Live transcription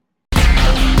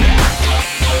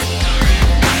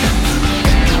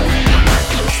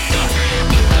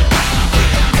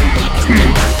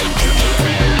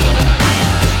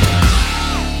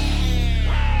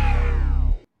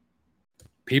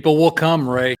People will come,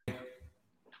 Ray.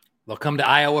 They'll come to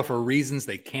Iowa for reasons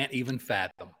they can't even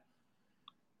fathom.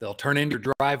 They'll turn into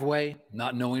your driveway,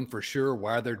 not knowing for sure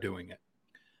why they're doing it.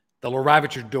 They'll arrive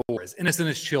at your door as innocent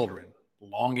as children,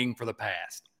 longing for the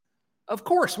past. Of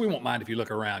course, we won't mind if you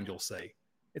look around, you'll say.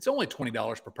 It's only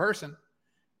 $20 per person.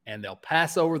 And they'll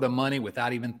pass over the money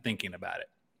without even thinking about it.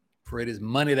 For it is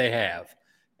money they have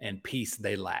and peace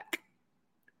they lack.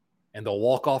 And they'll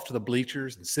walk off to the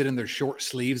bleachers and sit in their short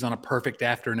sleeves on a perfect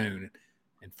afternoon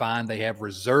and find they have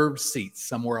reserved seats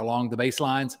somewhere along the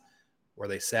baselines where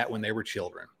they sat when they were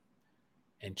children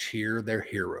and cheer their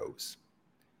heroes.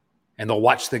 And they'll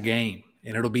watch the game,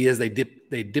 and it'll be as they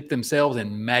dip themselves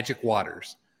in magic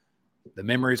waters. The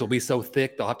memories will be so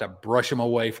thick they'll have to brush them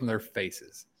away from their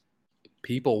faces.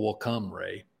 People will come,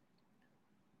 Ray.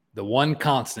 The one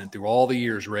constant through all the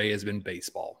years, Ray, has been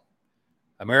baseball.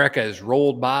 America has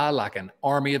rolled by like an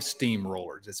army of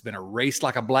steamrollers. It's been erased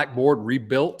like a blackboard,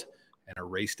 rebuilt and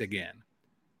erased again.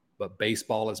 But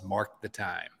baseball has marked the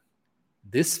time.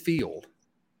 This field,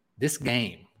 this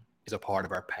game is a part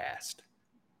of our past.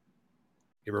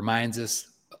 It reminds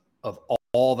us of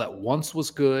all that once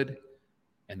was good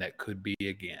and that could be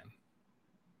again.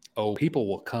 Oh, people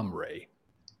will come, Ray.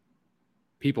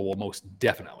 People will most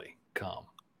definitely come.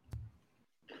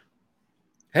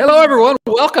 Hello, everyone.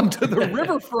 Welcome to the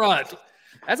Riverfront.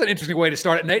 That's an interesting way to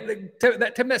start it, Nate.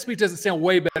 That speech doesn't sound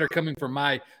way better coming from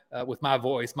with my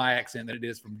voice, my accent, than it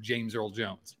is from James Earl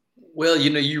Jones. Well,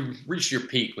 you reached your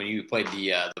peak when you played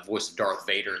the voice of Darth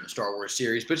Vader in the Star Wars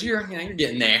series, but you're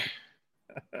getting there.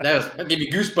 That gave you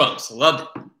goosebumps. I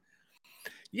loved it.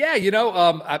 Yeah,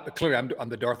 clearly I'm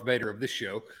the Darth Vader of this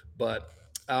show, but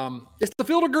it's the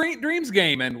Field of Dreams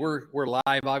game, and we're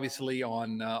live, obviously,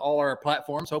 on all our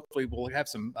platforms. Hopefully, we'll have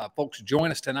some folks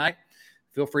join us tonight.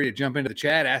 Feel free to jump into the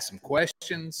chat, ask some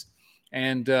questions,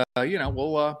 and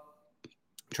we'll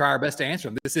try our best to answer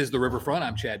them. This is the Riverfront.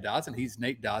 I'm Chad Dodson. He's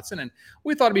Nate Dodson, and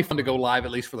we thought it'd be fun to go live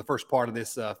at least for the first part of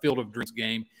this Field of Dreams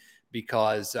game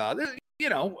because not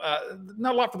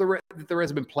a lot for the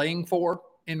Reds have been playing for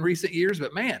in recent years,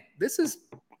 but man,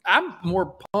 I'm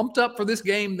more pumped up for this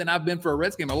game than I've been for a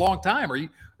Reds game in a long time. Are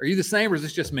you the same, or is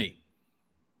this just me?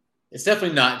 It's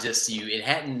definitely not just you. It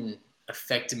hadn't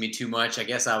affected me too much. I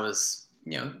guess I was,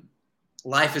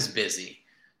 life is busy,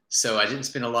 so I didn't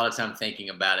spend a lot of time thinking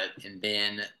about it. And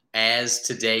then as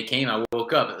today came, I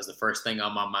woke up. It was the first thing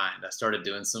on my mind. I started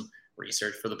doing some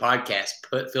research for the podcast,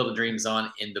 put Field of Dreams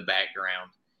on in the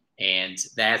background, and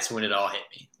that's when it all hit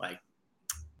me. Like,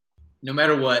 no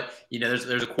matter what, there's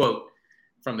a quote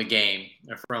from the game,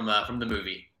 or from the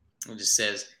movie. It just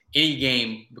says, any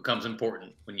game becomes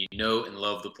important when you know and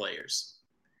love the players.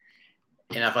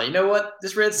 And I thought, you know what?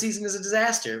 This Red season is a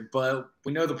disaster, but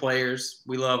we know the players.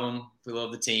 We love them. We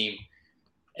love the team.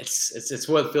 It's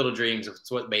what Field of Dreams,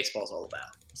 it's what baseball's all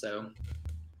about. So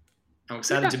I'm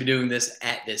excited to be doing this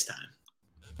at this time.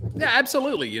 Yeah,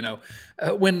 absolutely.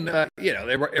 When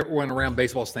everyone around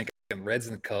baseball is thinking Reds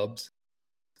and the Cubs.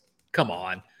 Come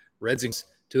on. Reds and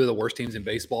two of the worst teams in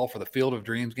baseball for the Field of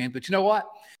Dreams game. But you know what?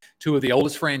 Two of the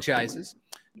oldest franchises,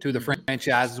 two of the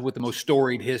franchises with the most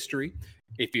storied history.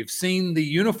 If you've seen the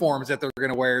uniforms that they're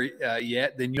going to wear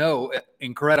yet, then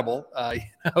incredible.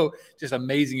 Just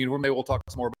amazing uniform. Maybe we'll talk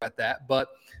some more about that. But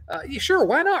sure,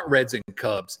 why not Reds and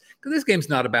Cubs? Because this game's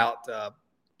not about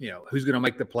who's going to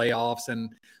make the playoffs and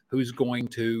who's going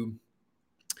to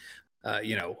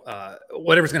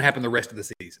whatever's going to happen the rest of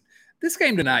the season. This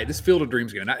game tonight, this Field of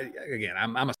Dreams game,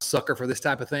 I'm a sucker for this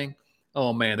type of thing.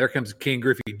 Oh, man, there comes Ken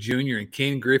Griffey Jr. and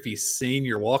Ken Griffey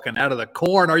Sr. walking out of the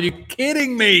corn. Are you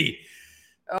kidding me?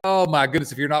 Oh, my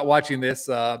goodness, if you're not watching this,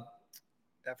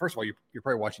 first of all, you're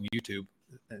probably watching YouTube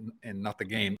and not the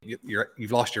game.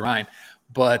 You've lost your mind.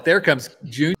 But there comes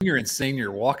Junior and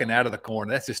Senior walking out of the corn.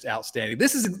 That's just outstanding.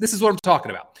 This is what I'm talking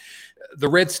about. The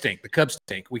Reds stink. The Cubs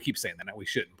stink. We keep saying that. Now, we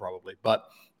shouldn't probably, but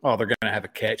 – oh, they're going to have a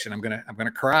catch, and I'm going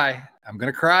to cry. I'm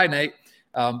going to cry, Nate.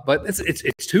 But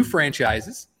it's two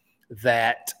franchises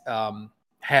that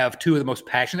have two of the most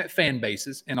passionate fan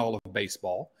bases in all of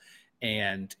baseball.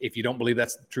 And if you don't believe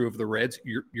that's true of the Reds,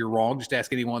 you're wrong. Just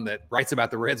ask anyone that writes about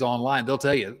the Reds online; they'll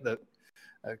tell you that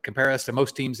compare us to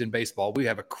most teams in baseball, we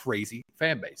have a crazy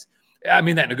fan base. I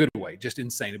mean that in a good way. Just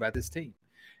insane about this team,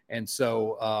 and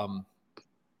so.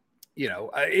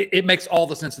 It makes all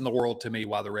the sense in the world to me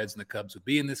why the Reds and the Cubs would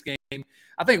be in this game.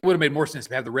 I think it would have made more sense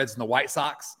to have the Reds and the White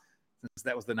Sox, since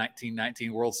that was the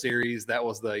 1919 World Series. That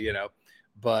was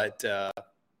but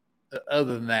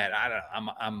other than that,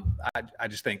 I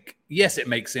just think, yes, it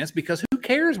makes sense because who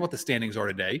cares what the standings are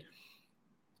today?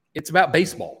 It's about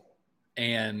baseball.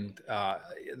 And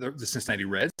the Cincinnati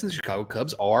Reds and the Chicago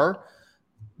Cubs are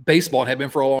baseball and have been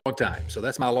for a long time. So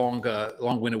that's my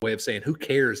long-winded way of saying, who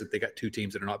cares if they got two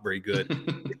teams that are not very good?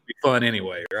 It'd be fun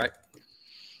anyway, right?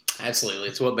 Absolutely.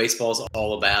 It's what baseball is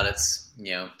all about. It's,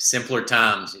 simpler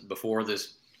times before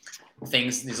these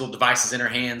little devices in our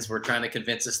hands were trying to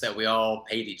convince us that we all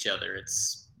hate each other.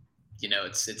 It's,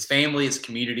 it's family, it's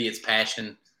community, it's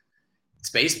passion, it's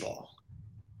baseball.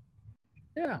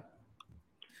 Yeah.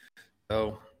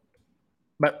 So,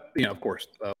 but, of course,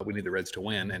 we need the Reds to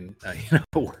win. And,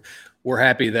 we're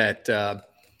happy that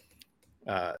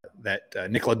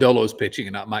Nick Lodolo is pitching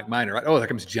and not Mike Minor. Right? Oh, there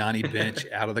comes Johnny Bench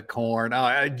out of the corn.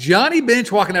 Oh, Johnny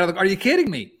Bench walking out of the – are you kidding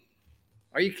me?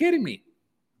 Are you kidding me?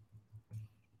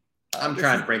 I'm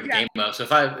trying to break the game up. So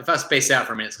if I space out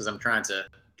for a minute, it's because I'm trying to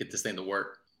get this thing to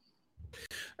work.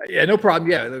 Yeah, no problem.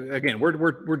 Yeah, again, we're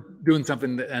doing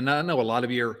something, and I know a lot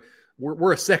of you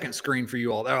we're a second screen for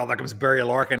you all. Oh, there comes Barry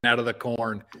Larkin out of the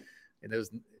corn in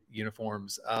those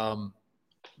uniforms.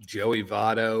 Joey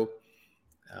Votto.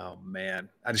 Oh man,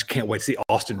 I just can't wait to see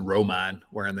Austin Romine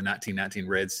wearing the 1919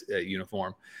 Reds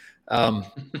uniform. Again,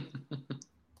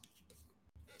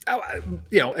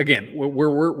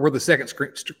 we're the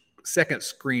second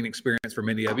screen experience for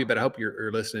many of you, but I hope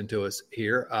you're listening to us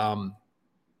here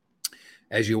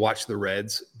as you watch the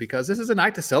Reds, because this is a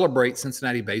night to celebrate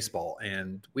Cincinnati baseball,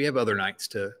 and we have other nights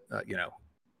to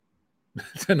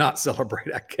to not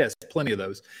celebrate. I guess plenty of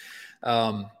those.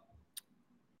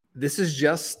 This is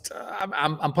just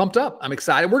I'm pumped up. I'm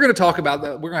excited. We're going to talk about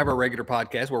we're going to have our regular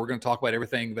podcast where we're going to talk about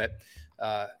everything that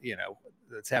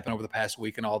that's happened over the past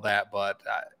week and all that. But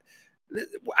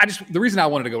the reason I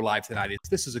wanted to go live tonight is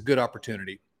this is a good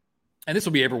opportunity, and this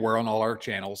will be everywhere on all our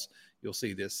channels. You'll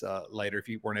see this later if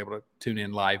you weren't able to tune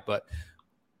in live. But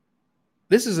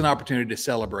this is an opportunity to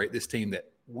celebrate this team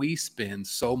that we spend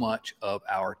so much of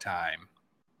our time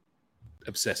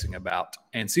obsessing about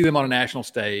and see them on a national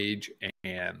stage.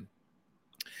 And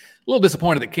a little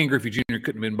disappointed that King Griffey Jr.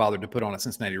 couldn't have been bothered to put on a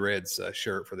Cincinnati Reds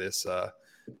shirt for this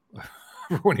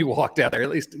when he walked out there. At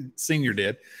least Senior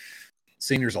did.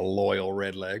 Senior's a loyal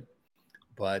Red leg.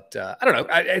 But I don't know.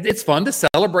 It's fun to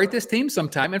celebrate this team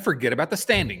sometime and forget about the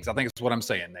standings. I think that's what I'm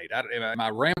saying, Nate. Am I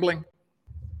rambling?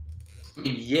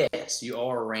 Yes, you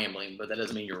are rambling, but that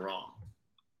doesn't mean you're wrong.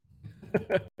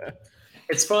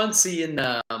 It's fun seeing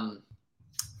the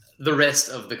rest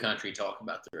of the country talk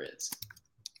about the Reds.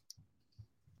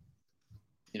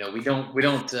 We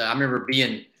don't. I remember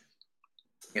being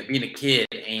a kid,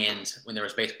 and when there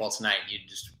was baseball tonight, you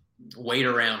just wait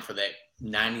around for that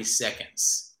 90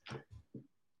 seconds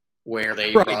where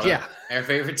they brought up our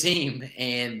favorite team,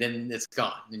 and then it's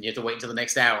gone. And you have to wait until the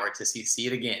next hour to see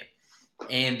it again.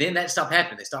 And then that stopped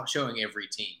happening. They stopped showing every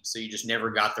team. So you just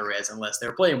never got the Reds unless they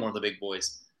were playing one of the big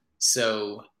boys.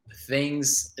 So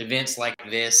events like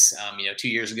this, 2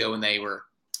 years ago when they were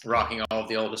rocking all of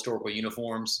the old historical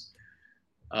uniforms,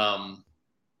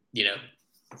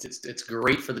 it's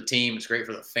great for the team. It's great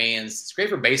for the fans. It's great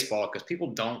for baseball because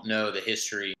people don't know the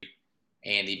history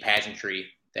and the pageantry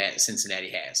that Cincinnati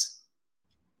has.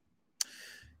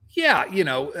 Yeah,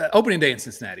 opening day in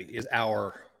Cincinnati is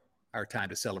our time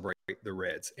to celebrate the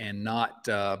Reds, and not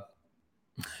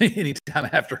any time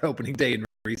after opening day in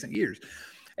recent years.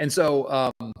 And so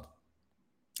I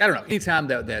don't know, anytime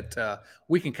that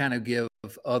we can kind of give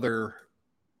other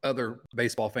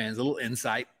baseball fans a little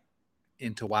insight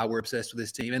into why we're obsessed with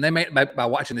this team, and they may, by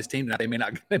watching this team tonight, they may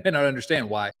not understand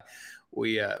why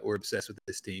we're obsessed with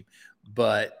this team,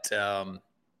 but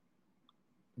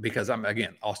because I'm,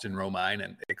 again, Austin Romine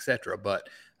and et cetera. But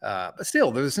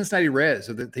still, they're the Cincinnati Reds,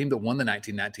 they're the team that won the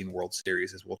 1919 World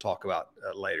Series, as we'll talk about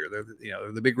later. They're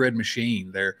the Big Red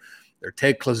Machine. They're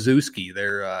Ted Kluszewski.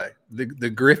 They're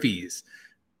the Griffies.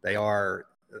 They are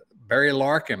Barry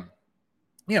Larkin.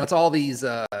 It's all these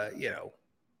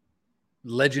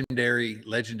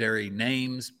legendary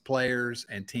names, players,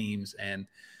 and teams. And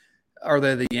are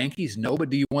they the Yankees? No, but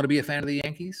do you want to be a fan of the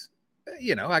Yankees?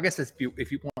 I guess if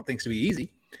you want things to be easy.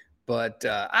 But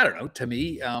I don't know. To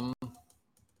me, I'm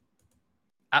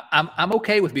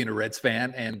okay with being a Reds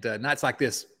fan, and nights like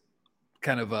this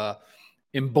kind of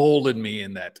emboldened me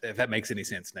in that. If that makes any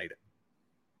sense, Nate.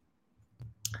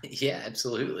 Yeah,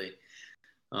 absolutely.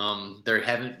 There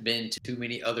haven't been too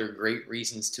many other great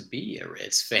reasons to be a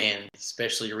Reds fan,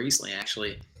 especially recently.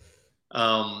 Actually,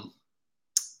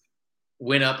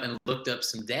 went up and looked up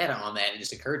some data on that. It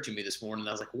just occurred to me this morning.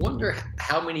 I was like, wonder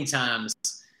how many times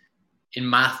in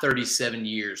my 37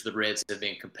 years the Reds have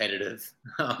been competitive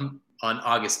on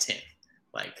August 10th,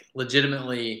 like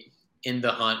legitimately in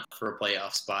the hunt for a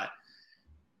playoff spot.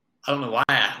 I don't know why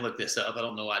I looked this up. I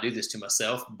don't know why I do this to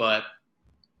myself, but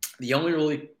The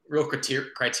only real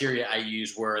criteria I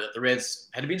used were that the Reds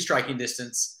had to be in striking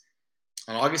distance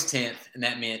on August 10th, and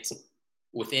that meant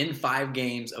within 5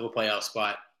 games of a playoff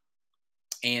spot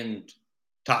and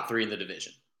top 3 in the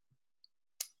division.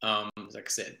 Like I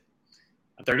said,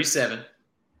 I'm 37.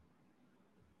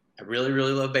 I really,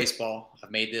 really love baseball.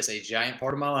 I've made this a giant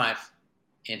part of my life,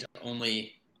 and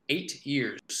only 8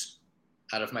 years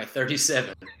out of my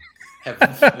 37 have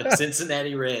the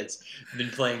Cincinnati Reds been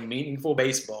playing meaningful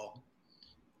baseball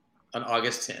on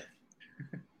August 10th.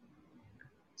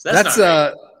 So that's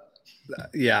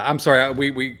yeah, I'm sorry.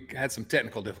 We had some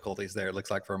technical difficulties there, it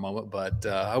looks like, for a moment, but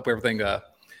I hope everything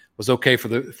was okay for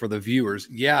the viewers.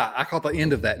 Yeah, I caught the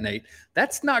end of that, Nate.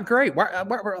 That's not great. I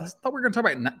thought we were going to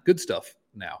talk about good stuff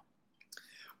now.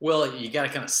 Well, you got to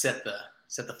kind of set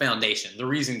the foundation. The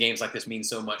reason games like this mean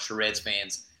so much to Reds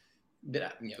fans,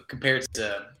 compared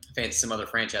to fans of some other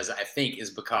franchises, I think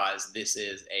is because this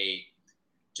is a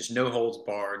just no holds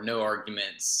barred, no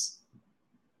arguments,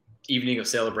 evening of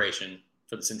celebration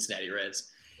for the Cincinnati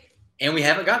Reds. And we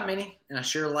haven't gotten many, and I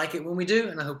sure like it when we do,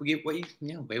 and I hope we get way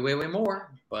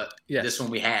more. But This one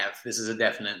we have. This is a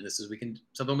definite. This is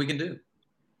something we can do.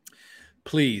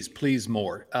 Please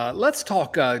more. Let's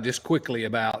talk just quickly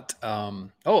about.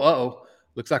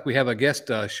 Looks like we have a guest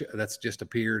that's just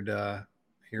appeared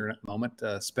here in a moment.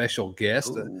 Special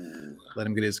guest. Let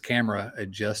him get his camera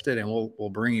adjusted, and we'll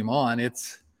bring him on.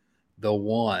 It's the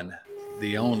one,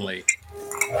 the only.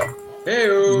 Hey,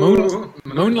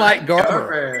 Moonlight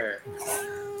Garber.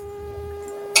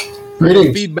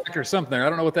 Greetings. Feedback or something there. I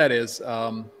don't know what that is.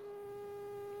 Can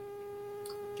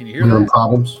you hear We're having that?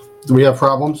 problems. Do we have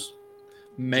problems?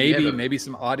 Maybe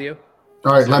some audio.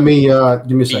 All right, let me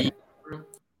give me a second.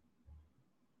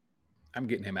 I'm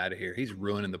getting him out of here. He's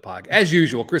ruining the podcast. As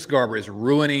usual, Chris Garber is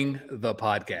ruining the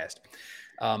podcast.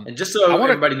 And just so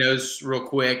everybody knows real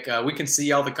quick, we can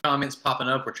see all the comments popping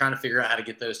up. We're trying to figure out how to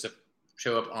get those to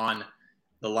show up on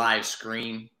the live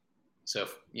screen. So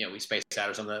if we space out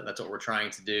or something, that's what we're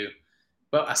trying to do.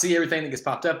 But I see everything that gets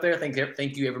popped up there.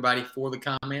 Thank you, everybody, for the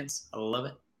comments. I love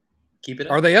it. Keep it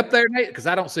up. Are they up there, Nate? Because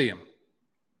I don't see them.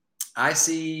 I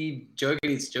see Joe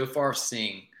Farf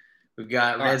Singh. We've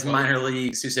got Reds Minor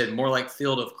Leagues, who said more like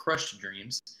Field of Crushed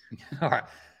Dreams. All right.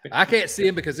 I can't see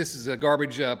him because this is a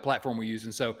garbage platform we're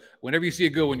using. So whenever you see a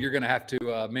good one, you're going to have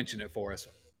to mention it for us.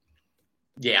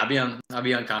 Yeah, I'll be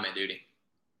on comment duty.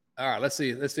 All right, let's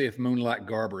see if Moonlight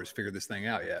Garber has figured this thing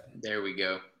out yet. There we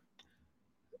go.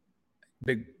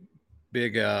 Big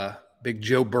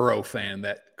Joe Burrow fan,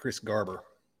 that Chris Garber.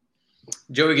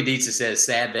 Joey Gaditza says,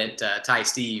 sad that Tyler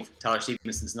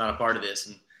Stevenson's not a part of this,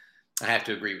 and I have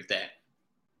to agree with that.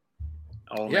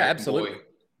 Yeah, absolutely. Boy.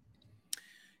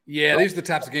 Yeah, these are the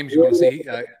types of games you want to see.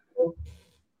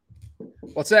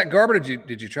 What's that, Garber?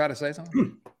 Did you try to say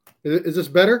something? Is this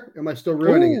better? Am I still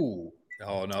ruining it?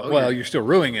 Oh no! Well, you're still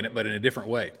ruining it, but in a different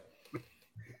way.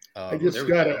 I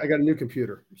got a new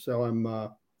computer, so I'm.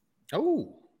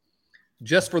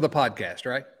 Just for the podcast,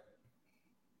 right?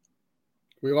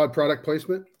 We allowed product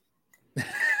placement.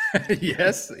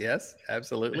 Yes,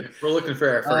 absolutely. We're looking for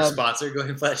our first sponsor. Go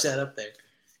ahead and flash that up there.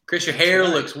 Chris, your hair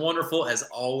looks wonderful as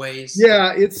always.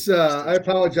 Yeah, it's. I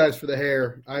apologize for the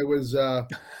hair. I was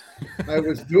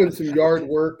doing some yard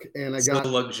work, and I got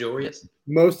luxurious.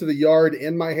 Most of the yard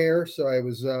in my hair, so I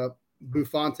was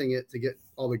bouffanting it to get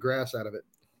all the grass out of it.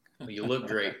 Well, you look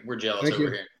great. We're jealous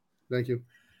here. Thank you.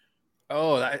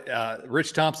 Oh,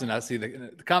 Rich Thompson, I see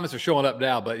the comments are showing up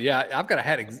now, but yeah, I've got a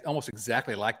hat almost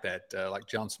exactly like that, like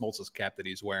John Smoltz's cap that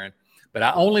he's wearing, but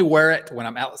I only wear it when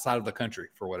I'm outside of the country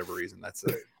for whatever reason. That's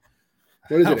it.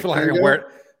 I don't feel like I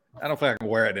can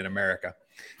wear it in America.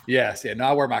 Yes, yeah. No,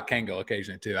 I wear my Kango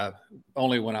occasionally too.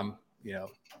 Only when I'm,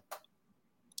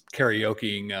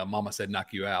 karaokeing Mama Said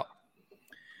Knock You Out.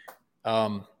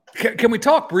 Can we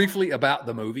talk briefly about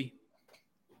the movie?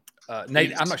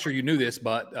 Nate, I'm not sure you knew this,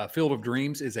 but Field of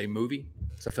Dreams is a movie.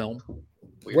 It's a film.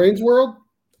 Wayne's World?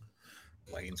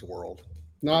 Wayne's World.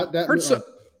 Not that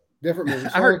different movie.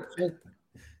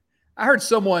 I heard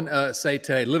someone say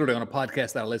today, literally on a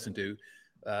podcast that I listened to,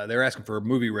 they're asking for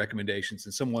movie recommendations,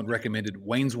 and someone recommended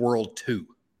Wayne's World 2.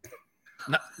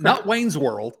 Not Wayne's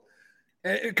World.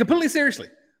 Completely seriously.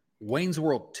 Wayne's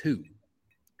World 2.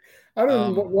 I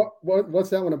don't know what's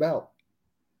that one about.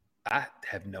 I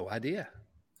have no idea.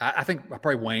 I think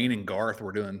probably Wayne and Garth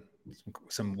were doing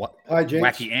some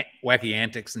wacky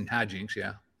antics and hijinks.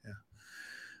 Yeah.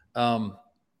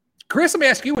 Chris, let me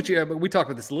ask you we talked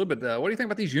about this a little bit. What do you think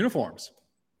about these uniforms?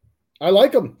 I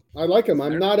like them. I'm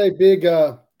not a big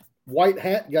white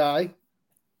hat guy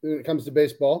when it comes to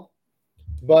baseball,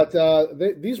 but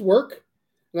these work.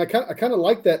 And I kind of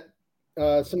like that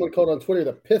someone called on Twitter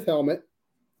the pith helmet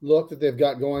look that they've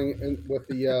got going with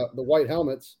the white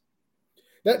helmets.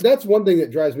 That's one thing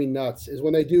that drives me nuts is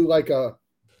when they do like a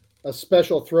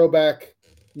special throwback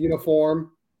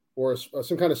uniform or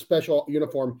some kind of special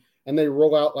uniform, and they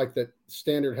roll out like the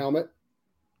standard helmet.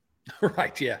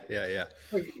 Right? Yeah.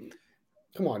 Like,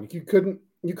 come on, you couldn't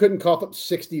cough up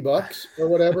 $60 or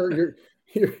whatever.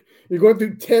 You're going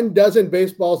through 10 dozen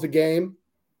baseballs a game,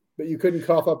 but you couldn't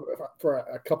cough up for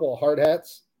a couple of hard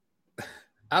hats.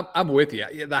 I'm with you.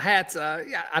 Yeah, the hats.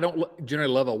 I don't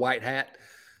generally love a white hat.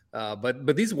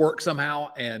 But these work somehow,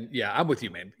 and yeah, I'm with you,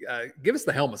 man. Give us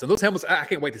the helmets, and those helmets. I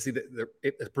can't wait to see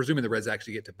presuming the Reds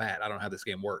actually get to bat. I don't know how this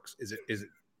game works. Is it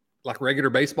like regular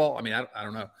baseball? I mean, I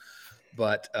don't know,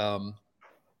 but I'm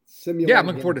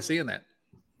looking forward to seeing that.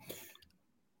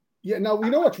 Yeah. Now, you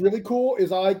know what's really cool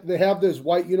is they have those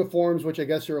white uniforms, which I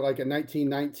guess are like a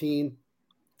 1919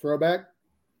 throwback.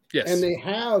 Yes, and the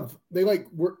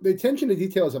attention to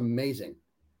detail is amazing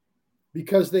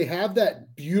because they have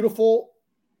that beautiful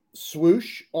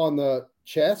swoosh on the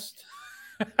chest.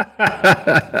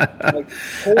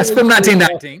 That's from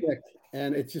 1919,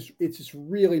 and it just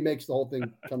really makes the whole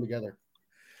thing come together.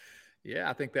 Yeah,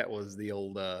 I think that was the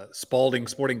old Spalding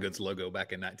Sporting Goods logo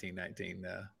back in 1919.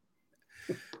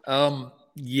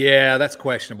 Yeah, that's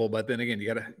questionable, but then again,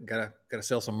 you gotta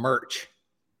sell some merch,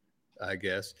 I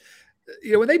guess.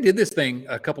 When they did this thing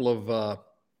a couple of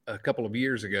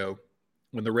years ago,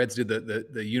 when the Reds did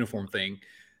the uniform thing,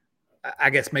 I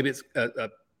guess maybe it's a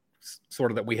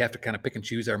sort of that we have to kind of pick and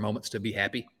choose our moments to be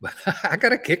happy. But I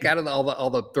got a kick out of all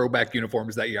the throwback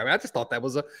uniforms that year. I mean, I just thought that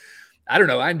was I don't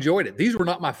know. I enjoyed it. These were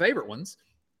not my favorite ones,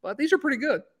 but these are pretty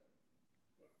good.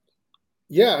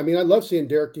 Yeah, I mean, I love seeing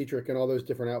Derek Dietrich in all those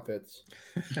different outfits.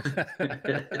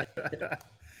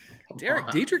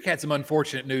 Derek Dietrich had some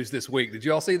unfortunate news this week. Did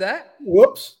you all see that?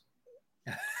 Whoops.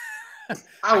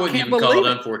 I wouldn't even call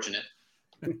it unfortunate.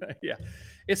 Yeah.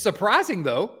 It's surprising,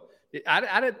 though.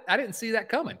 I didn't see that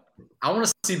coming. I want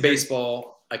to see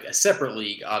baseball, like a separate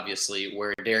league, obviously,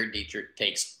 where Derek Dietrich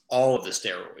takes all of the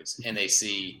steroids and they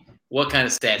see what kind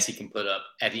of stats he can put up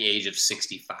at the age of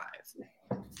 65.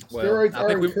 Steroids are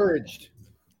encouraged.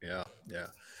 Yeah.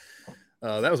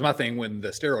 That was my thing when the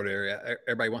steroid area.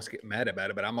 Everybody wants to get mad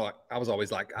about it, but I was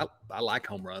always like, I like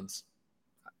home runs.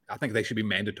 I think they should be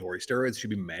mandatory. Steroids should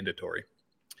be mandatory.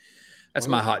 That's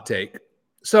my hot take.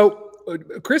 So,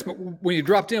 Chris, when you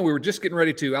dropped in, we were just getting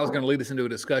ready I was going to lead us into a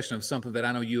discussion of something that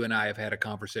I know you and I have had a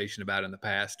conversation about in the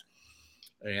past,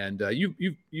 and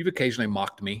you've occasionally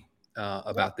mocked me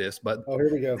about this, but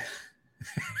here we go.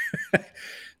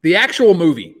 The actual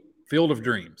movie, Field of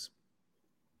Dreams.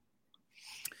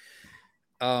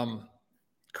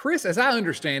 Chris, as I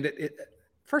understand it,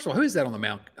 first of all, who is that on the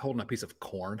mound holding a piece of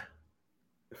corn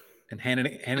and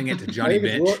handing it to Johnny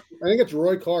Bench? I think it's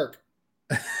Roy Clark.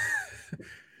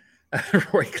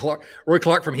 Roy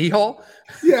Clark from Hee Haw?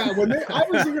 Yeah, I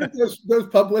was looking at those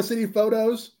publicity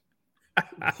photos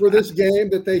for this game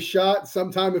that they shot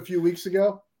sometime a few weeks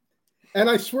ago, and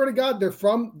I swear to God, they're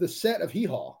from the set of Hee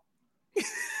Haw,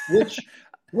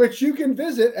 which you can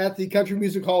visit at the Country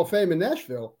Music Hall of Fame in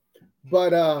Nashville.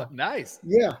 But nice,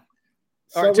 yeah.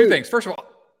 All right, two things. First of all,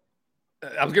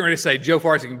 I was getting ready to say Joe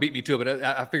Farsi can beat me to it, but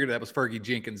I figured that was Fergie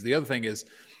Jenkins. The other thing is,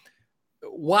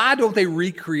 why don't they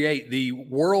recreate the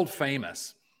world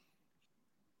famous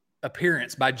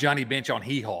appearance by Johnny Bench on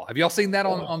Hee Haw? Have y'all seen that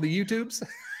on the YouTubes?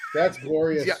 That's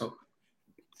glorious.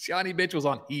 Johnny Bench was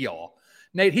on Hee Haw.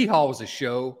 Nate, Hee Haw was a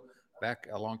show back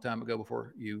a long time ago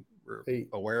before you were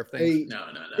aware of things. No.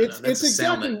 It's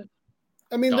exactly.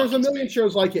 I mean, there's a million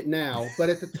shows like it now, but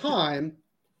at the time,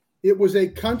 it was a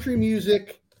country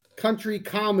music, country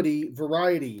comedy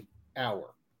variety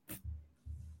hour.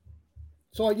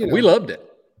 So, we loved it.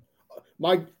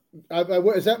 I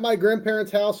was at my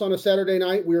grandparents' house on a Saturday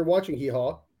night. We were watching Hee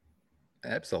Haw.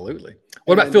 Absolutely.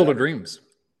 What about Field of Dreams?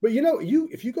 But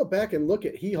if you go back and look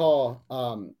at Hee Haw,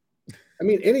 I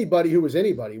mean, anybody who was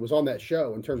anybody was on that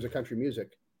show in terms of country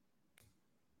music.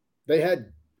 They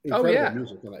had incredible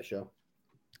music on that show.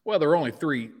 Well, there were only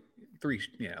three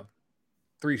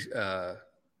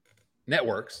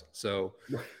networks, so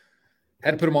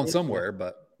had to put them on somewhere.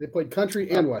 But they played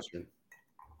country and western,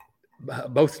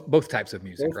 both types of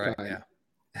music, right? Yeah.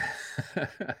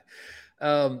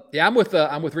 I'm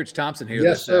with Rich Thompson here.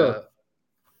 Yes, sir.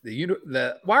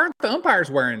 Why aren't the umpires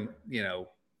wearing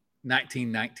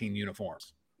 1919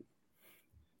 uniforms?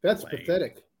 That's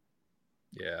pathetic.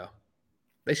 Yeah,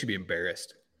 they should be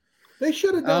embarrassed. They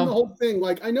should have done the whole thing.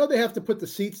 Like, I know they have to put the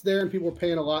seats there and people are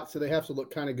paying a lot, so they have to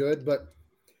look kind of good, but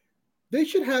they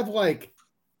should have like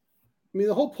I mean,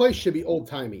 the whole place should be old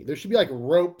timey. There should be like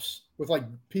ropes with like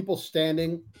people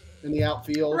standing in the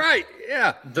outfield. Right.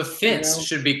 Yeah. The fence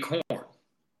should be corn. There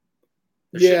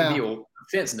Yeah. shouldn't be a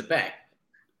fence in the back.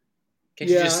 Can't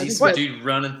you Yeah, just I see think some that- dude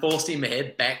running full steam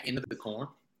ahead back into the corn?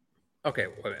 Okay.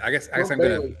 Well, I guess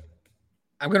Well,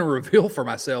 I'm gonna reveal for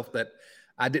myself that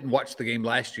I didn't watch the game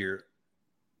last year.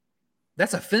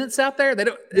 That's a fence out there. They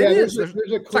don't. Yeah, it there's is. a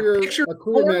like clear picture clear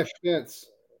corn. mesh fence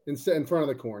in front of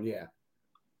the corn. Yeah,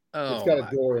 Oh, it's got a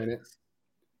my door in it.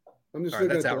 I'm just All right,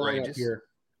 looking at that's the lineup outrageous. here.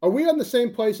 Are we on the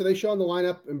same place? Are they showing the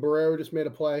lineup and Barrero just made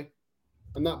a play?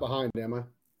 I'm not behind, am I?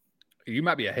 You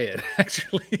might be ahead,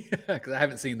 actually, because I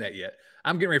haven't seen that yet.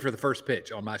 I'm getting ready for the first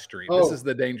pitch on my stream. Oh. This is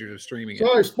the dangers of streaming.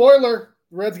 Sorry, spoiler.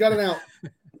 Red's got an out.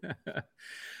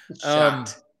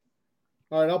 Shocked.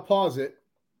 All right, I'll pause it.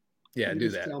 Yeah, You do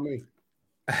just that. Tell me.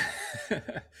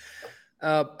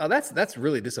 That's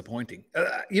really disappointing.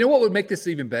 You know what would make this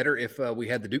even better if we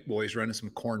had the Duke boys running some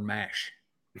corn mash.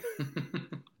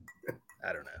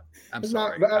 I don't know. I'm It's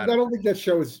sorry. not, I don't think that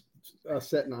show is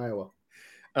set in Iowa.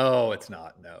 Oh, it's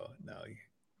not. No.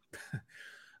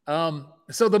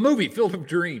 So the movie Field of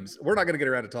Dreams. We're not going to get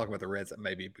around to talking about the Reds,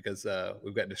 maybe because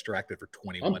we've gotten distracted for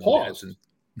 21 I'm paused.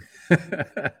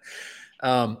 minutes.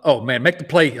 Oh man, make the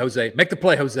play, Jose. Make the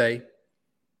play, Jose.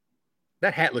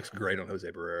 That hat looks great on Jose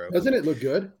Barrero. Doesn't it look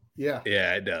good? Yeah.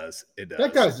 Yeah, it does. It does.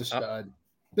 That guy's a stud.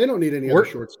 They don't need any other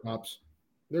shortstops.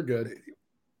 They're good.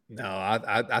 No,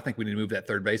 I think we need to move that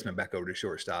third baseman back over to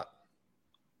shortstop.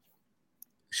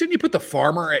 Shouldn't you put the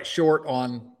farmer at short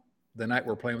on the night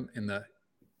we're playing out in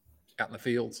the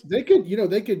fields? They could,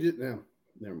 they could do. No,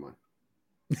 never mind.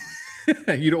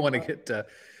 You don't want to get.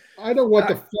 I don't want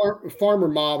the farmer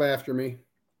mob after me.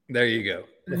 There you go,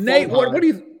 The Nate. farm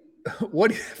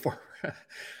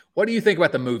What do you think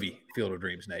about the movie Field of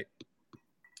Dreams, Nate?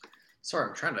 Sorry,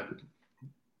 I'm trying to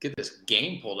get this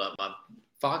game pulled up. My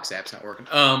Fox app's not working.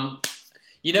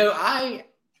 I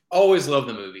always loved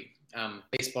the movie.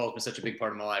 Baseball has been such a big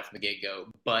part of my life from the get-go.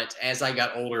 But as I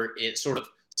got older, it sort of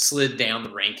slid down the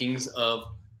rankings of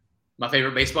my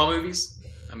favorite baseball movies.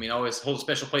 I mean, I always hold a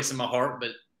special place in my heart,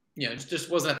 but it just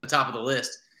wasn't at the top of the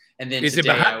list. And then Is it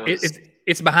today behind?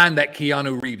 It's behind that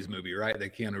Keanu Reeves movie, right? The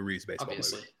Keanu Reeves baseball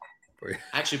obviously. movie.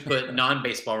 I actually put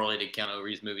non-baseball related Keanu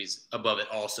Reeves movies above it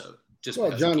also. Just Well,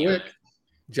 because of John Keanu.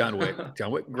 Wick.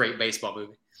 John Wick. Great baseball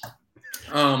movie.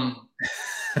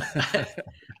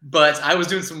 But I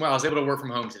was able to work from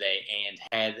home today and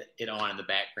had it on in the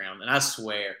background. And I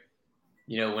swear,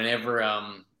 whenever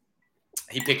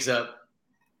he picks up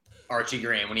Archie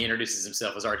Graham, when he introduces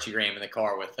himself as Archie Graham in the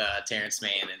car with Terrence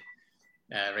Mann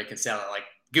and Ray Kinsella, like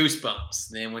goosebumps.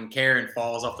 Then when Karen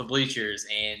falls off the bleachers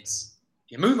and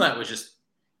Moonlight was just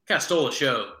kind of stole the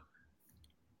show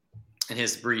in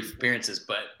his brief appearances.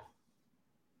 But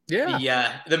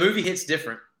Yeah. the movie hits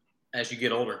different as you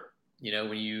get older.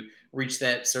 When you reach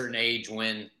that certain age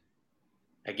when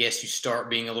I guess you start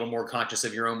being a little more conscious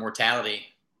of your own mortality,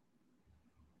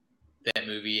 that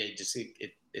movie,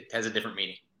 it has a different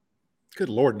meaning. Good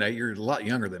Lord, Nate, you're a lot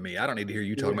younger than me. I don't need to hear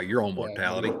you talking about your own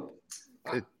mortality.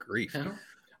 Good grief.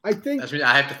 I think That's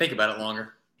I have to think about it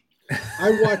longer.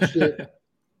 I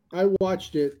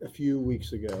watched it a few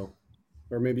weeks ago,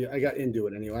 or maybe I got into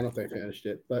it anyway. I don't think I finished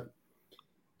it, but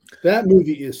that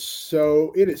movie is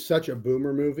such a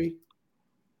boomer movie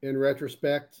in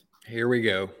retrospect. Here we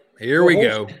go.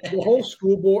 The whole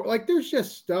school board, like there's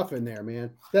just stuff in there, man.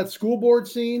 That school board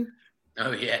scene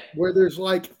Oh yeah. where there's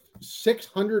like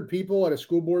 600 people at a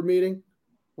school board meeting.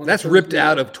 That's ripped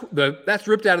out of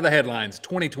the headlines.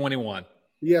 2021.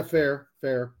 Yeah, fair.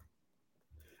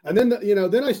 And then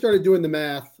then I started doing the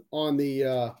math on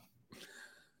the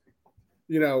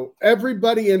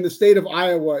everybody in the state of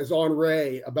Iowa is on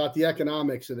Ray about the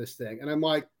economics of this thing. And I'm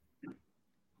like,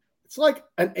 it's like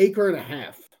an acre and a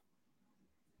half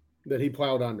that he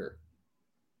plowed under.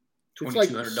 It's like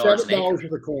 $7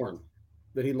 worth of corn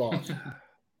that he lost.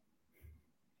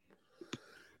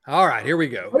 All right, here we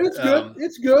go. But it's good.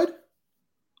 It's good.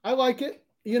 I like it.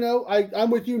 I'm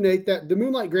with you, Nate, that the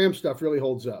Moonlight Graham stuff really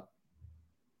holds up.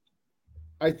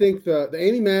 I think the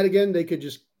Amy Madigan, they could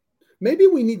just maybe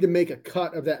we need to make a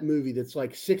cut of that movie that's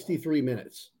like 63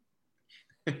 minutes.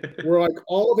 Where like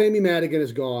all of Amy Madigan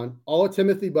is gone, all of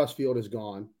Timothy Busfield is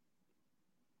gone.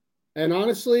 And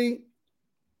honestly,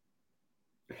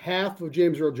 half of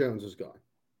James Earl Jones is gone.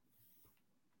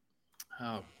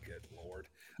 Oh, good Lord.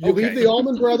 You leave the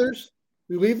Allman Brothers.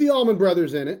 You leave the Allman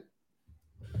Brothers in it.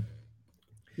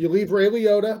 You leave Ray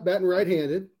Liotta batting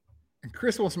right-handed. And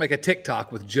Chris wants to make a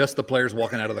TikTok with just the players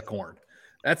walking out of the corn.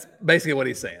 That's basically what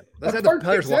he's saying. Let's have the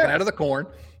players walking out of the corn.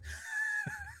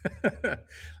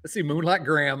 Let's see. Moonlight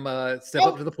Graham step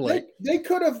up to the plate. They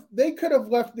could have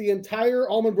left the entire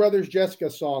Allman Brothers Jessica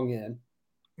song in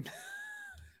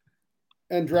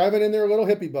and driving in their little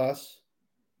hippie bus.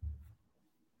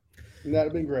 And that'd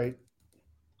have been great.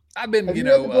 I've been,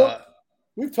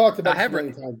 we've talked about it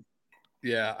many times.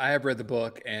 Yeah, I have read the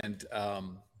book, and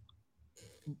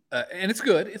it's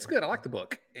good. It's good. I like the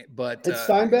book, but it's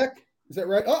Steinbeck. Is that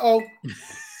right? Uh-oh.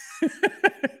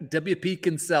 W.P.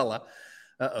 Kinsella.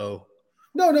 Uh-oh.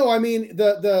 No. I mean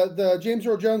the James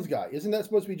Earl Jones guy. Isn't that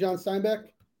supposed to be John Steinbeck?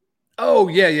 Oh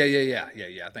yeah.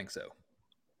 I think so.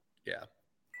 Yeah.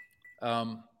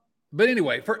 But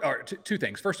anyway, two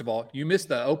things. First of all, you missed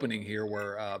the opening here,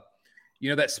 where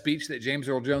that speech that James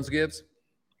Earl Jones gives.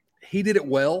 He did it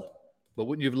well, but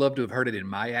wouldn't you have loved to have heard it in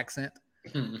my accent?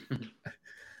 Don't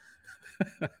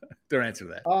answer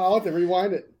that. I'll have to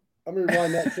rewind it. I'm going to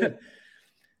rewind that too.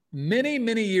 Many,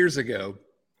 many years ago,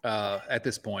 at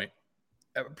this point,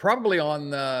 probably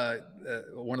on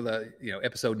one of the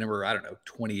episode number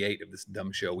 28 of this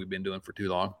dumb show we've been doing for too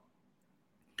long,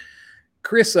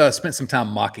 Chris spent some time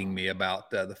mocking me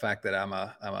about the fact that I'm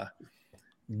a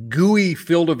gooey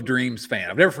Field of Dreams fan.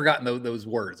 I've never forgotten those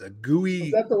words. A gooey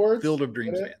Is that the words? Field of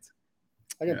Dreams fans.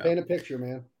 I can paint a picture,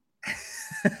 man.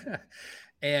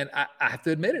 And I have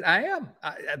to admit it, I am.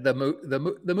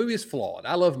 The movie is flawed.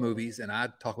 I love movies, and I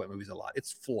talk about movies a lot.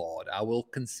 It's flawed. I will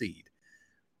concede.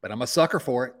 But I'm a sucker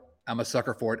for it. I'm a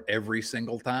sucker for it every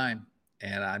single time.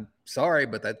 And I'm sorry,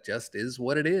 but that just is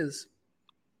what it is.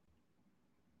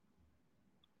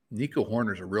 Nico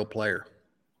Horner's a real player.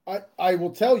 I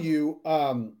will tell you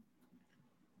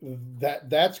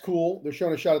that's cool. They're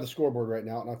showing a shot of the scoreboard right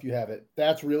now. I don't know if you have it.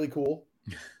 That's really cool.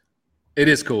 It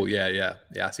is cool. Yeah.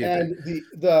 I see it. And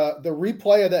the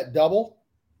replay of that double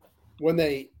when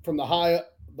they from the high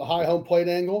home plate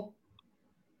angle,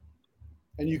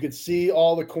 and you could see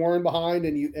all the corn behind,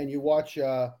 and you watch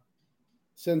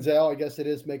Senzel, I guess it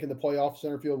is, making the playoff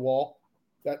center field wall.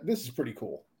 This is pretty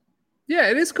cool. Yeah,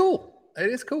 it is cool. It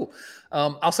is cool.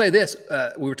 I'll say this.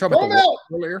 We were talking about the wall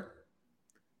earlier.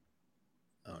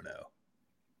 Oh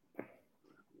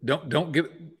no. Don't give.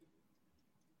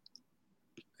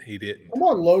 He didn't. Come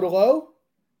on, low to low.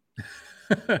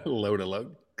 Low to low.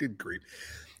 Good grief.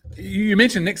 You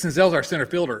mentioned Nick Senzel's our center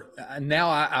fielder. Now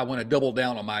I want to double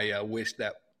down on my wish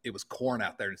that it was corn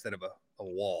out there instead of a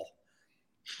wall.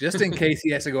 Just in case he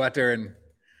has to go out there and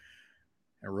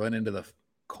run into the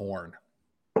corn.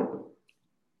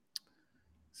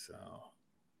 So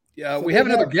we have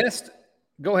another guest.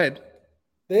 Go ahead.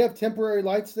 They have temporary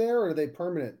lights there, or are they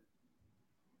permanent?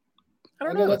 I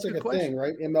don't know. That's like a thing,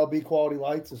 right? MLB quality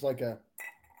lights is like a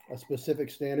specific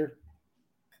standard.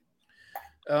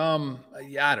 Yeah,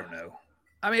 I don't know.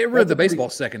 I mean, it really the baseball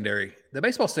secondary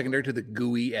to the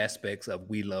gooey aspects of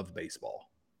We Love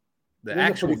Baseball. The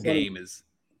actual game is,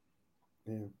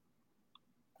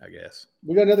 I guess.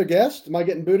 We got another guest. Am I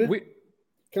getting booted?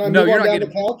 Can I move on down the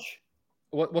couch?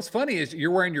 What's funny is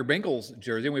you're wearing your Bengals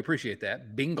jersey, and we appreciate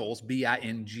that. Bengals, Bingles,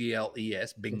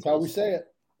 Bengals. That's how we say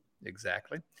it.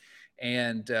 Exactly.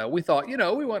 And we thought,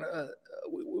 we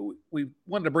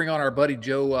wanted to bring on our buddy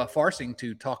Joe Farsing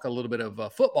to talk a little bit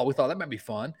of football. We thought that might be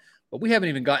fun, but we haven't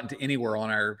even gotten to anywhere on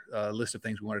our list of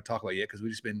things we want to talk about yet because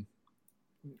we've just been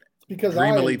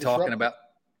dreamily talking about.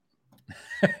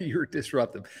 You're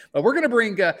disruptive. But we're going to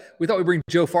bring. We thought we'd bring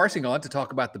Joe Farsing on to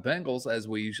talk about the Bengals as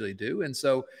we usually do, and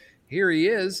so here he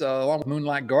is, along with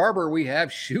Moonlight Garber. We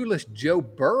have Shoeless Joe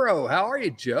Burrow. How are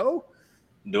you, Joe?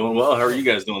 Doing well. How are you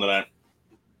guys doing tonight?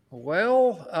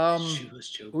 Well,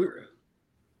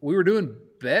 we were doing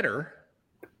better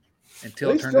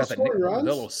until it turned out that Nick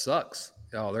Lodolo sucks.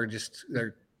 Oh,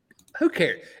 they're who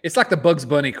cares? It's like the Bugs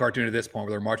Bunny cartoon at this point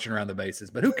where they're marching around the bases,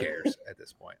 but who cares at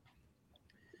this point?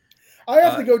 I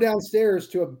have to go downstairs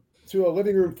to a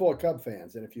living room full of Cub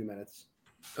fans in a few minutes.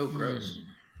 Oh, gross.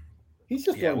 He's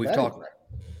just we've talked.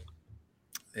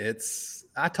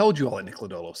 I told you all that Nick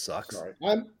Lodolo sucks. Sorry.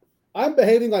 I'm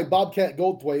behaving like Bobcat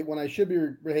Goldthwait when I should be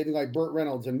behaving like Burt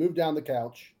Reynolds and move down the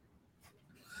couch.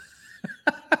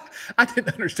 I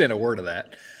didn't understand a word of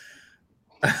that.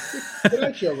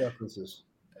 Tonight Show references.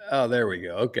 Oh, there we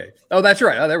go. Okay. Oh, that's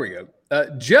right. Oh, there we go.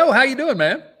 Joe, how you doing,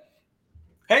 man?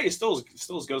 Hey, still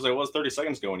as good as I was 30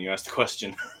 seconds ago when you asked the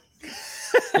question.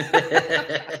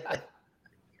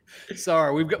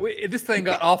 Sorry, this thing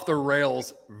got off the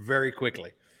rails very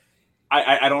quickly.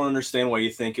 I don't understand why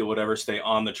you think it would ever stay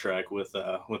on the track with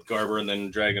Garber and then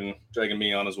dragging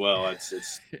me on as well.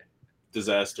 It's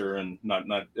disaster and not.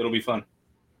 It'll be fun.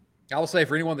 I will say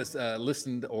for anyone that's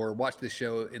listened or watched this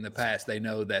show in the past, they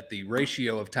know that the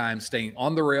ratio of time staying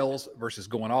on the rails versus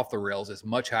going off the rails is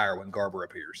much higher when Garber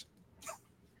appears.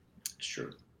 It's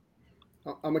true.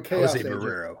 I'm a chaos Jose agent.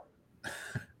 Barrero.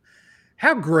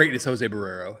 How great is Jose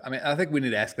Barrero? I mean, I think we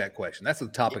need to ask that question. That's the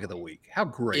topic of the week. How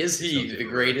great is he Jose the Barrero?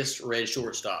 greatest red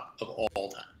shortstop of all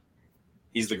time?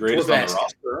 He's the greatest on the basket.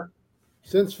 roster.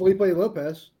 Since Felipe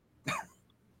Lopez.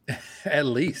 At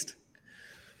least.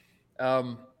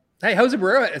 Hey, Jose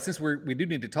Barrero, since we do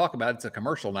need to talk about it, it's a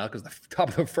commercial now because the top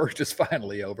of the first is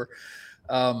finally over.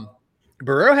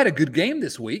 Barrero had a good game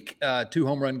this week,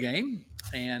 2-home run game,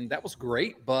 and that was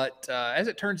great. But as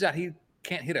it turns out, he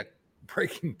can't hit a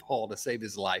breaking ball to save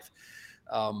his life.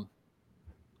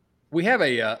 We have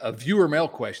a viewer mail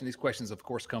question. These questions, of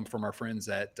course, come from our friends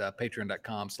at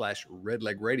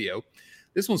patreon.com/redlegradio.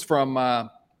 This one's from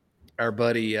our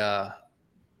buddy Kyle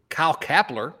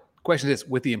Kapler. Question is,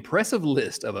 with the impressive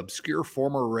list of obscure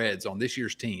former Reds on this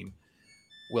year's team,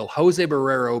 will Jose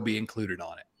Barrero be included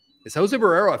on it? Is Jose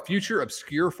Barrero a future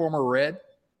obscure former Red?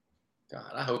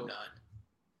 God, I hope not.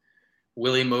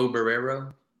 Willie Mo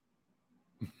Barrero.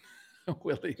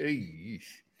 Willie.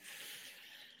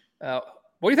 What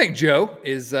do you think, Joe?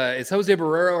 Is Jose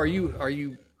Barrero? Are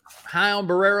you high on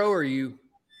Barrero, or are you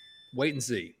wait and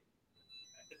see?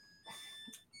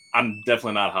 I'm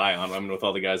definitely not high on him. I mean, with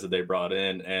all the guys that they brought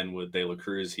in, and with De La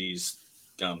Cruz, he's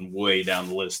gone way down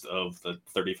the list of the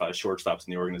 35 shortstops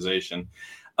in the organization.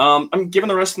 I'm giving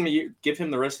the rest of the year, give him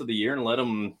the rest of the year, and let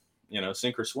him,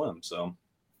 sink or swim. So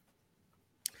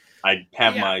I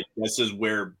have my guesses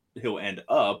where he'll end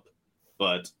up,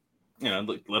 but let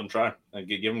him try.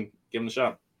 Give him the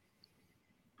shot.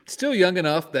 Still young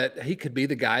enough that he could be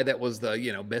the guy that was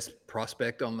the best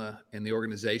prospect in the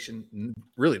organization.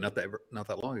 Really not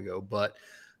that long ago, but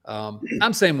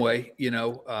I'm same way.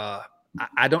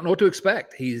 I don't know what to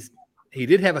expect. He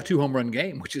did have a 2-home run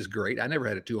game, which is great. I never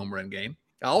had a 2-home run game.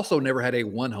 I also never had a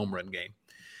 1-home run game,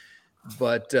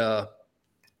 but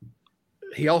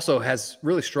he also has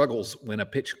really struggles when a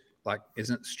pitch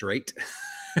isn't straight.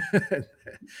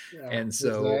 And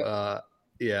so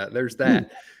there's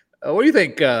that. What do you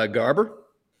think, Garber?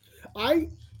 I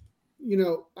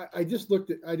just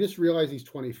realized he's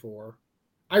 24.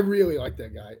 I really like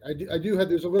that guy. I do have.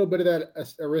 There's a little bit of that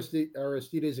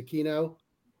Aristides Aquino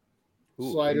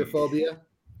slider phobia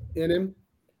in him.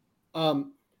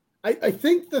 I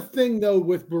think the thing though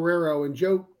with Barrero, and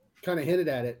Joe kind of hinted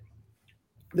at it,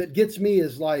 that gets me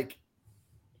is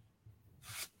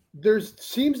there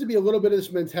seems to be a little bit of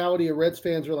this mentality of Reds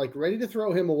fans are ready to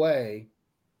throw him away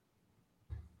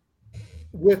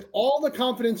with all the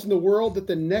confidence in the world that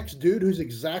the next dude who's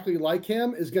exactly like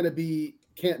him is going to be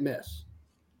can't miss.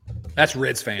 That's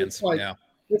Reds fans.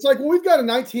 It's like, well, we've got a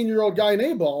 19-year-old guy in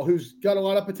A-ball who's got a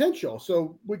lot of potential,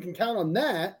 so we can count on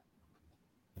that.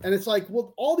 And it's like,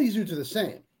 well, all these dudes are the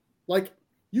same.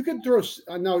 You could throw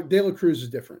now De La Cruz is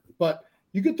different, but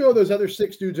you could throw those other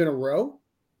 6 dudes in a row,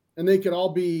 and they could all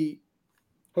be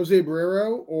Jose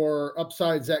Barrero or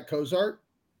upside Zach Cozart.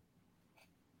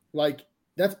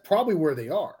 That's probably where they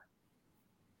are.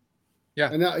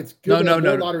 Yeah. And now it's good. No.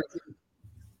 Lottery.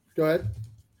 Go ahead.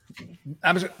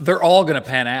 They're all going to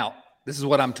pan out. This is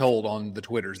what I'm told on the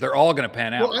Twitters. They're all going to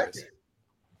pan out. Well,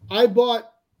 I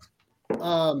bought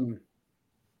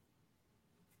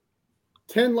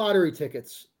 10 lottery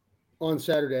tickets on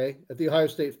Saturday at the Ohio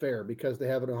State Fair because they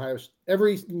have an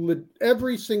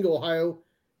every single Ohio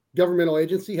governmental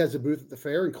agency has a booth at the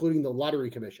fair, including the Lottery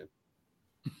Commission.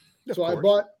 So I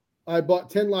bought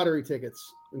 10 lottery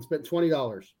tickets and spent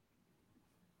 $20.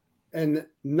 And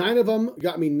 9 of them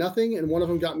got me nothing, and 1 of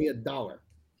them got me $1.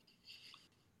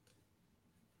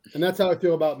 And that's how I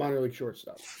feel about minor league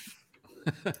shortstop.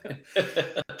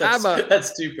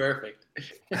 That's too perfect.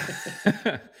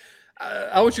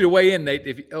 I want you to weigh in,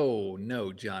 Nate.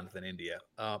 No, Jonathan India.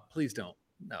 Please don't.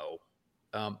 No.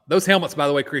 Those helmets, by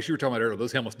the way, Chris, you were talking about earlier,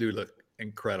 those helmets do look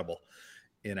incredible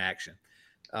in action.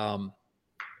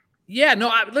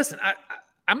 Listen,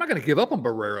 I'm not going to give up on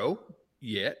Barrero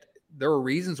yet. There are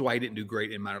reasons why he didn't do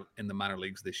great in the minor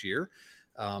leagues this year,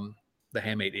 the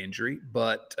hamate injury.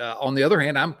 But on the other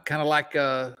hand, I'm kind of like,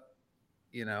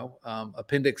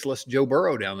 appendixless Joe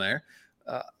Burrow down there.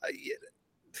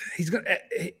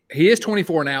 He is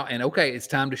 24 now, and okay, it's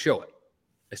time to show it.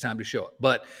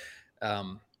 But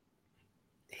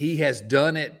he has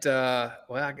done it. I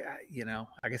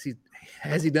guess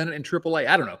has he done it in AAA?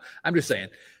 I don't know. I'm just saying.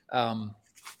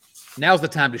 Now's the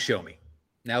time to show me.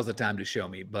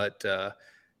 But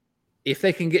if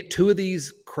they can get 2 of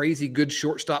these crazy good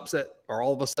shortstops that are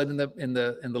all of a sudden in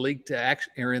the league to act,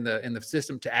 or in the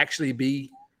system to actually be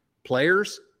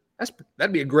players,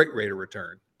 that'd be a great rate of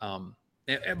return. And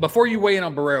before you weigh in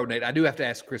on Barrero, Nate, I do have to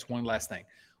ask Chris one last thing.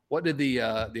 What did the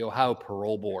Ohio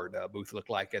Parole Board booth look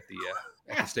like at the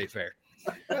State Fair?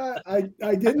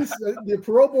 I didn't. The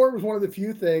parole board was one of the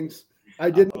few things I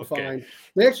didn't find.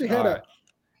 They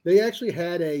actually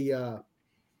had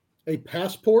a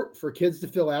passport for kids to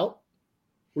fill out,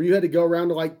 where you had to go around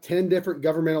to like 10 different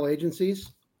governmental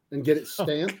agencies and get it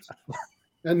stamped,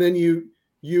 and then you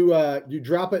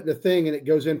drop it in the thing and it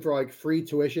goes in for like free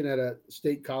tuition at a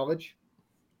state college.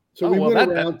 So we went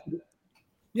around.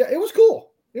 Yeah, it was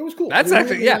cool. It was cool. That's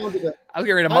actually, I was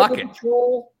getting ready to mock it.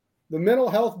 Patrol, the mental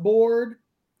health board,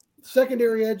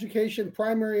 secondary education,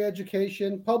 primary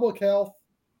education, public health.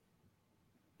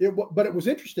 But it was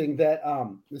interesting that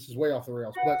this is way off the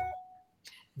rails, but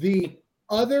the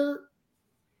other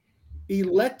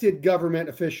elected government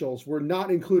officials were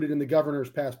not included in the governor's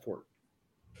passport.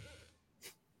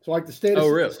 So like the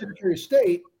Secretary of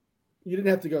State, you didn't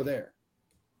have to go there.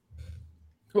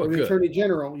 Well, or the Attorney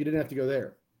General, you didn't have to go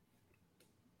there.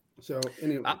 So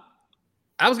anyway.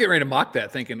 I was getting ready to mock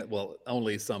that, thinking, well,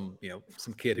 only some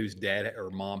kid whose dad or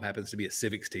mom happens to be a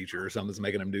civics teacher or something's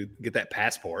making them get that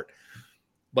passport.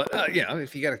 But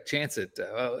if you got a chance, it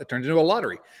turns into a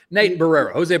lottery. Nate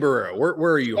Barrera, Jose Barrera,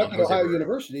 where are you on Jose Ohio Barrera?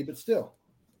 University, but still.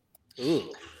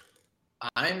 Ooh.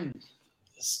 I'm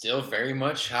still very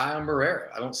much high on Barrera.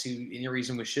 I don't see any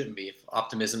reason we shouldn't be. If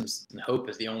optimism and hope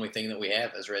is the only thing that we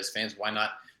have as Reds fans, why not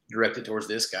direct it towards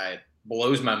this guy? It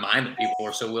blows my mind that people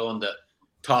are so willing to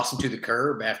toss him to the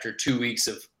curb after 2 weeks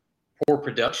of poor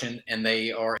production, and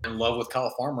they are in love with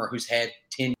Kyle Farmer, who's had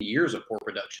 10 years of poor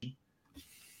production.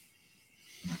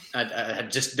 I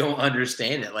just don't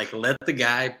understand it. Like, let the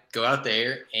guy go out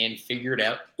there and figure it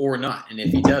out or not. And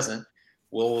if he doesn't,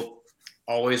 we'll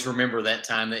always remember that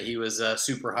time that he was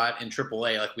super hot in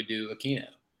AAA like we do Aquino.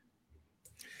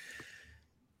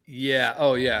 Yeah.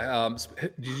 Oh, yeah.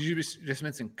 Did you just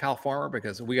mention Kyle Farmer?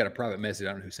 Because we got a private message.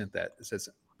 I don't know who sent that. It says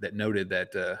that noted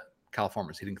that Kyle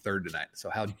Farmer's hitting third tonight. So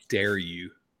how dare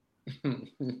you?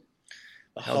 The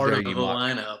heart of the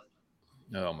lineup.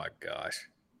 Oh, my gosh.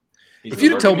 If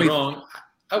you'd have told me wrong,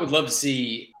 I would love to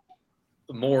see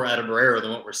more out of Barrera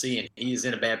than what we're seeing. He's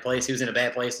in a bad place. He was in a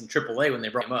bad place in AAA when they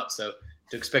brought him up. So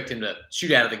to expect him to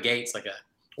shoot out of the gates like a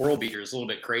world beater is a little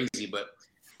bit crazy. But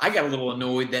I got a little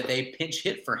annoyed that they pinch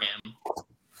hit for him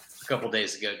a couple of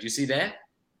days ago. Did you see that?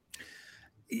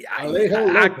 I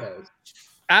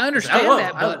understand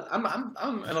that, but I'm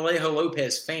an Alejo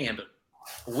Lopez fan, but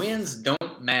wins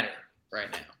don't matter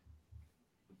right now.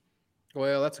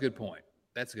 Well, that's a good point.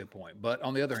 But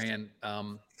on the other hand,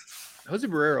 Jose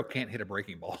Barrera can't hit a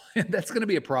breaking ball. And that's going to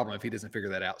be a problem if he doesn't figure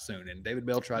that out soon. And David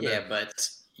Bell tried to. Yeah, but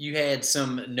you had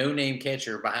some no-name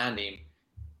catcher behind him,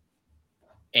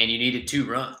 and you needed 2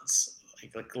 runs.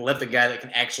 Like let the guy that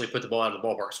can actually put the ball out of the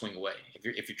ballpark swing away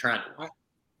if you're trying to win.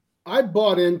 I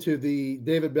bought into the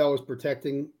David Bell was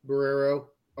protecting Barrera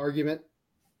argument.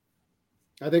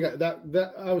 I think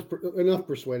that I was enough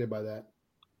persuaded by that.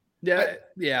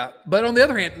 Yeah. But on the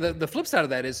other hand, the flip side of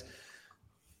that is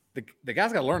the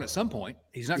guy's got to learn at some point.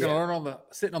 He's not going to learn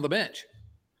sitting on the bench.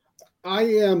 I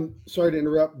am sorry to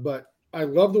interrupt, but I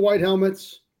love the white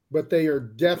helmets, but they are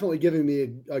definitely giving me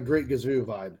a Great Gazoo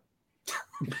vibe.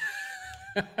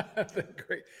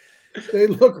 Great. They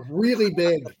look really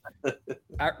big.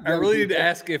 I really need to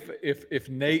ask if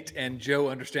Nate and Joe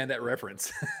understand that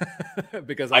reference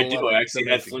because I do. I actually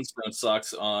had Flintstone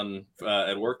socks on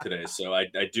at work today, so I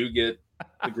do get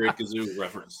the Great Gazoo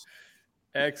reference.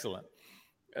 Excellent.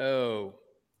 Oh,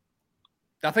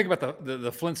 I think about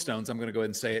the Flintstones. I'm going to go ahead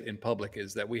and say it in public.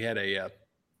 Is that we had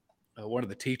one of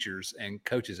the teachers and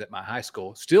coaches at my high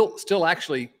school, still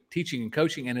actually teaching and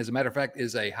coaching, and as a matter of fact,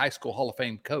 is a high school Hall of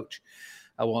Fame coach.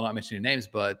 I will not mention any names,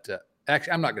 but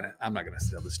actually, I'm not gonna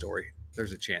tell the story.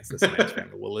 There's a chance that some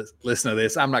family will listen to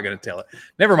this. I'm not gonna tell it.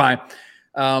 Never mind.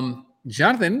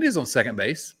 Jonathan is on second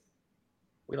base.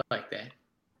 We like that.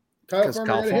 Kyle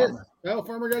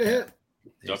Farmer got a hit.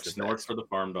 Duck snorts for the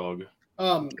farm dog.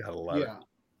 Gotta love it.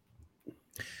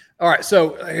 All right,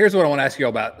 so here's what I want to ask you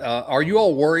all about. Are you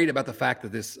all worried about the fact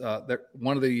that this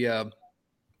one of the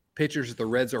pitchers that the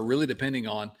Reds are really depending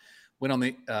on went on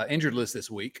the injured list this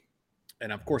week?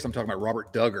 And of course, I'm talking about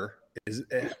Robert Duggar.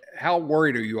 How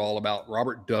worried are you all about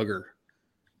Robert Duggar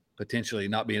potentially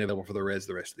not being available for the Reds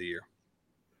the rest of the year?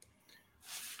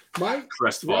 Robert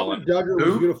Duggar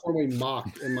was uniformly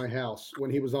mocked in my house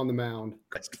when he was on the mound.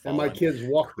 And my kids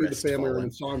walked through the family room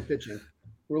and saw him pitching.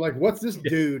 We're like, what's this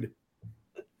dude?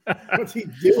 What's he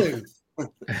doing?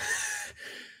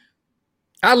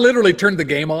 I literally turned the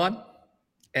game on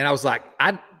and I was like,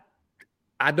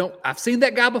 I've seen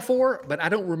that guy before, but I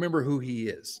don't remember who he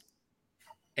is.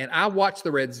 And I watch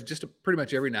the Reds just pretty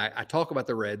much every night. I talk about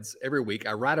the Reds every week.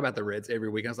 I write about the Reds every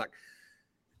week. I was like,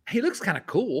 he looks kind of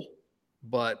cool,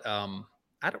 but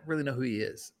I don't really know who he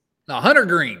is. No, Hunter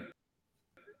Green.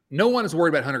 No one is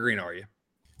worried about Hunter Green, are you?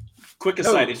 Quick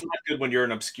aside, it's not good when you're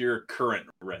an obscure current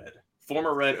Red.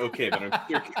 Former Red, okay, but an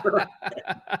obscure current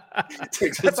Red.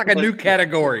 That's like a new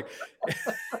category.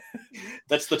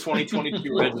 That's the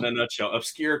 2022 Reds in a nutshell.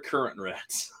 Obscure current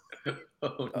Reds.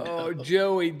 Oh,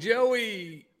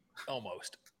 Joey.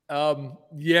 Almost.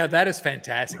 Yeah, that is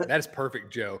fantastic. That is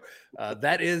perfect, Joe.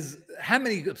 That is, how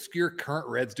many obscure current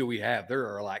Reds do we have? There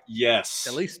are like, yes,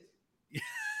 at least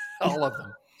all of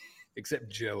them, except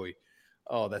Joey.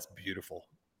 Oh, that's beautiful.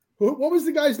 What was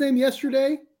the guy's name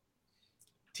yesterday?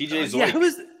 TJ Zoik. Yeah, who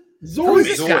is Zoik.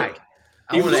 this guy?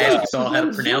 I want to Zoik. ask you all how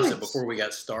to pronounce Zoik. it before we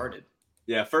got started.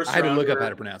 Yeah, first I had to look up rounder. how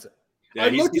to pronounce it. Yeah, I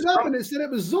looked he's it up from- and it said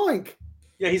it was Zoink.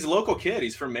 Yeah, he's a local kid.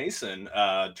 He's from Mason.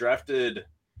 Drafted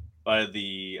by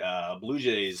the Blue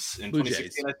Jays in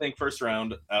 2016, I think, first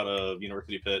round out of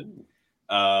University of Pitt.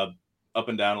 Up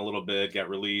and down a little bit, got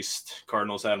released.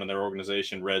 Cardinals had him in their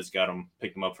organization. Reds got him,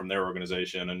 picked him up from their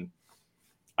organization.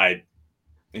 And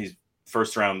he's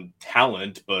first round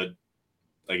talent, but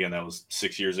again, that was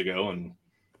 6 years ago, and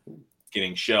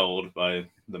getting shelled by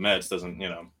the Mets doesn't,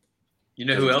 You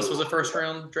know who else was a first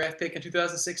round draft pick in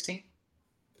 2016?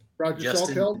 Roger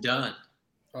Justin Salkeld. Dunn.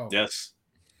 Oh. Yes.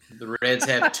 The Reds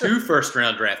have 2 first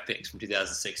round draft picks from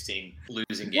 2016,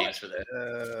 losing games for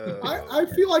that. I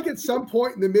feel like at some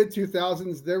point in the mid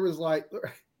 2000s, there was like,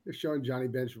 they're showing Johnny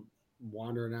Bench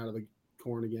wandering out of the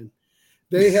corn again.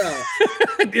 They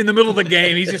in the middle of the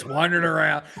game, he's just wandering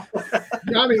around.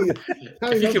 Johnny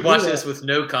If you could watch this with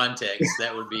no context,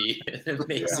 that would be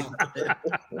amazing. I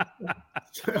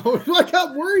was like,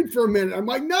 I'm worried for a minute. I'm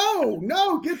like, no,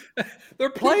 They're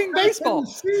playing get back in baseball. the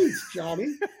seats,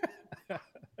 Johnny.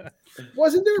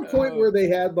 Wasn't there a point where they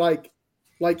had like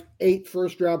 8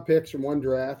 first round picks from one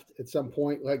draft at some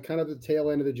point, like kind of the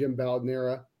tail end of the Jim Bowden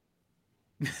era?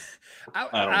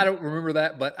 I don't remember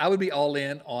that, but I would be all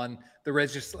in on the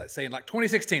Reds just saying like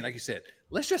 2016, like you said,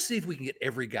 let's just see if we can get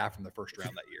every guy from the first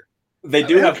round that year. They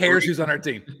do have Who cares 3. who's on our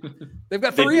team? They've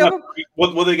got They 3 do of have them. 3.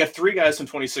 Well, they got 3 guys from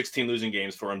 2016 losing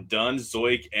games for him: Dunn,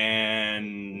 Zoik,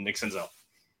 and Nick Senzel.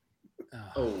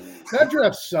 Oh, That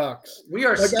draft sucks. we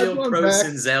are Like, I've still gone pro back-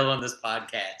 Senzel on this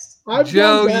podcast. I've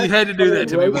Joe, gone back you had to do that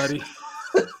to me, roast-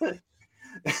 buddy.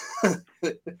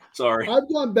 Sorry. I've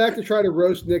gone back to try to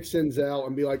roast Nick Senzel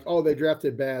and be like, oh, they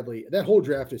drafted badly. That whole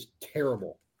draft is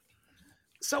terrible.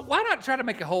 So why not try to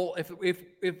make a whole? If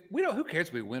we don't, who cares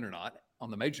if we win or not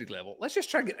on the major league level? Let's just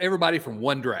try to get everybody from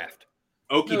one draft.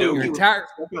 Okie No, Your dokie. entire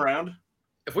Walking around.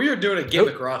 If we were doing a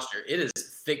gimmick roster, it is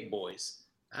thick boys.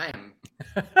 I am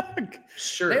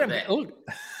sure of that. look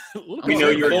We I'm know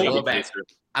like you're a Vogelback. yummy chaser.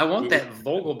 I want that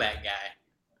Vogelback guy.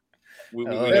 We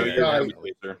Oh, know that you're a guy. yummy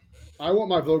chaser. I want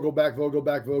my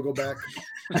Vogelback.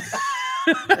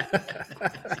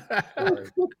 Sorry.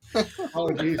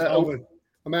 Apologies.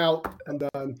 I'm out. I'm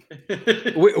done.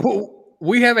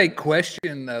 we have a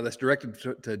question that's directed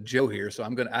to Joe here, so I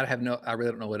really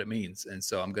don't know what it means, and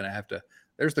so I'm gonna have to.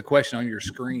 There's the question on your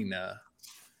screen.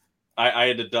 I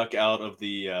had to duck out of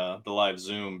the live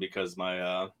Zoom because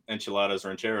my enchiladas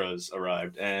rancheras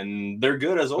arrived, and they're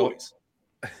good as always.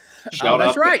 Oh,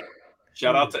 that's right.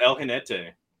 Shout out to El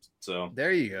Jinete. So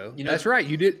There you go. You know- That's right.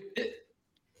 You did.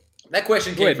 That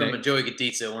question Go came ahead, from Nick. Joey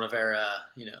Gatitza, one of our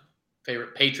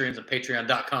favorite patrons on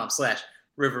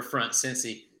patreon.com/Riverfront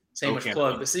Cincy. Same much can't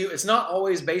plug. wait. But see, it's not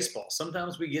always baseball.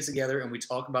 Sometimes we get together and we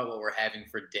talk about what we're having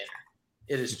for dinner.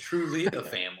 It is truly a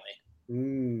family.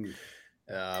 Mm.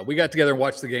 We got together and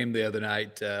watched the game the other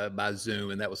night by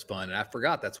Zoom, and that was fun. And I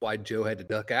forgot that's why Joe had to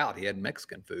duck out. He had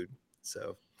Mexican food.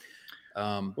 So,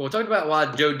 Well, we'll talk about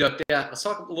why Joe ducked out. Let's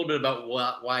talk a little bit about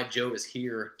why Joe is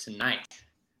here tonight.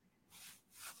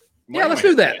 yeah, let's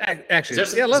do that. Actually,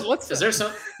 Is there, let's. is there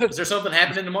something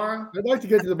happening tomorrow? I'd like to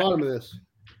get to the bottom of this.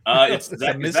 It's It's a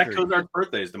Zach mystery. Kozart's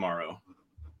birthday is tomorrow.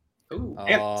 Ooh, Hold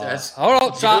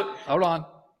on, Joe- stop. Hold on.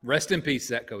 Rest in peace,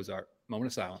 Zach Kozart. Moment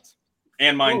of silence.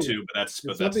 And mine Whoa. too, but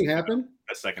Did something happen?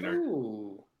 that's secondary.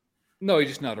 Ooh. No, he's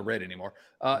just not a Red anymore.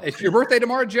 It's your birthday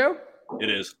tomorrow, Joe. It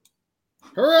is.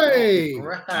 Hooray! All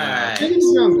right. Getting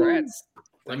younger. Congrats.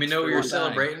 Let me know what you're Thanks for your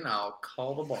time. celebrating. I'll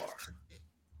call the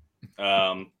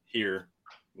bar. Here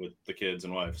with the kids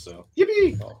and wife. So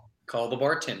Yippee! Call the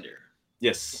bartender.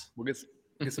 yes, We'll get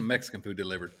some Mexican food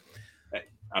delivered.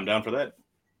 I'm down for that.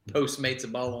 Postmates a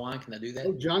bottle of wine. Can I do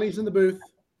Oh, that? Johnny's in the booth.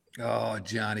 Oh,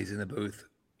 Johnny's in the booth.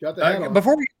 Got the hat on.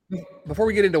 Before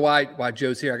we get into why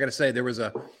Joe's here, I got to say there was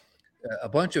a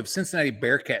bunch of Cincinnati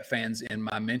Bearcat fans in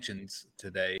my mentions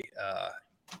today,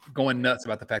 going nuts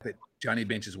about the fact that Johnny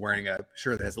Bench is wearing a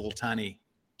shirt that has a little tiny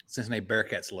Cincinnati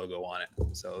Bearcats logo on it.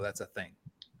 So that's a thing.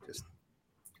 Just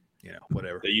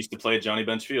whatever. They used to play at Johnny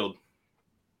Bench Field.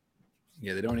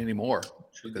 Yeah, they don't anymore.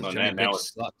 Because Well, Johnny now Bench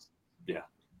sucks. Yeah.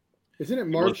 Isn't it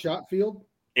Mark Shot Field?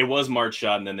 It was March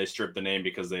Shot, and then they stripped the name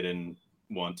because they didn't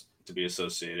want to be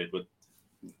associated with.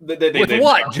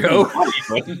 What, Joe?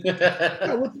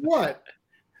 Yeah, with what?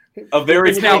 A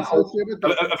very They now- were associated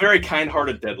with- a very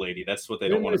kind-hearted dead lady. That's what they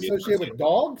they don't were want to be associated with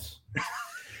dogs.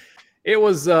 It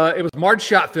was Marge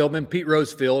Shot Field, then Pete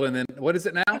Rose Field, and then what is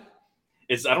it now?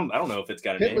 It's I don't know if it's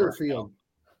got a Hitler name. Field.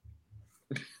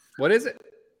 What is it?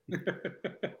 I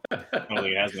don't think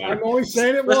it has I'm one. only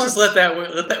saying it Let's once. just let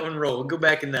that one roll. We'll go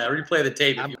back and replay the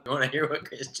tape if you want to hear what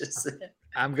Chris just said.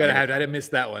 I'm gonna have. I didn't miss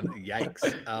that one.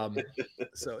 Yikes.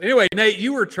 So anyway, Nate,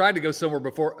 you were trying to go somewhere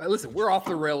before. Listen, we're off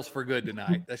the rails for good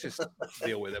tonight. Let's just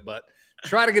deal with it. But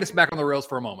try to get us back on the rails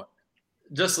for a moment.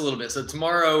 Just a little bit. So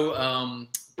tomorrow,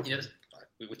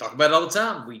 we talk about it all the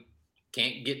time. We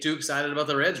can't get too excited about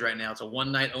the Reds right now. It's a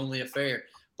one-night only affair.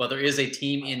 But there is a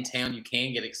team in town you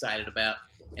can get excited about,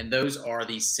 and those are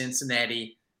the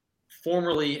Cincinnati,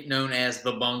 formerly known as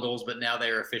the Bungles, but now they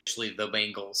are officially the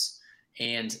Bengals.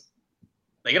 And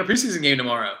they got a preseason game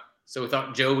tomorrow. So we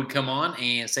thought Joe would come on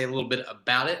and say a little bit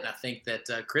about it. And I think that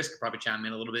Chris could probably chime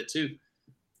in a little bit too,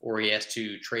 or he has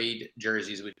to trade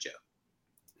jerseys with Joe.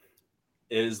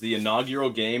 It is the inaugural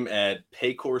game at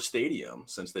Paycor Stadium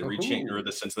since they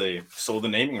since they sold the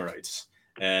naming rights.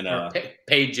 And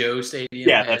Pay Joe Stadium.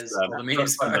 yeah, that's all the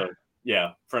meetings are.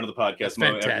 friend of the podcast. That's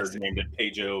Mo Evers fantastic. named it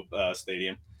Payjo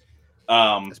Stadium.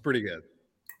 That's pretty good.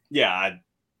 Yeah,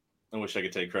 I wish I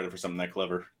could take credit for something that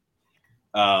clever.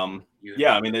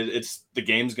 Yeah, I mean, it's the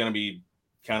game's going to be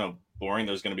kind of boring.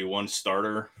 There's going to be one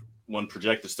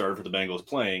projected starter for the Bengals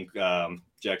playing,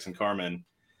 Jackson Carman.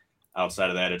 Outside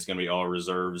of that, it's going to be all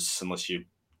reserves unless you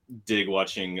dig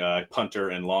watching punter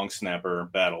and long snapper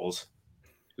battles.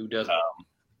 Who doesn't?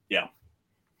 Yeah.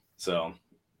 So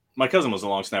my cousin was a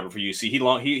long snapper for UC.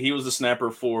 He was the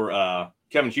snapper for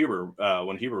Kevin Huber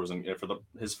when Huber was in for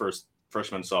his first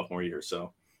freshman sophomore year.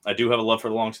 So I do have a love for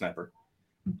the long snapper.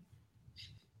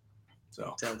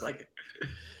 So Sounds like it.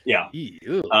 yeah,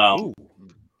 Ew.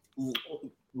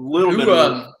 little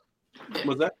bit.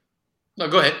 Was that? No,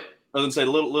 go ahead. I was gonna say a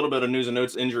little bit of news and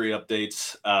notes, injury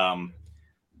updates.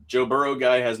 Joe Burrow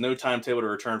guy has no timetable to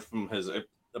return from his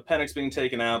appendix being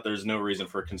taken out. There's no reason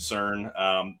for concern.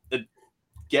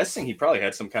 Guessing he probably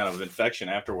had some kind of infection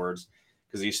afterwards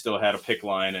because he still had a pick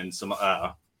line and some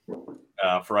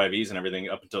for IVs and everything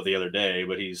up until the other day.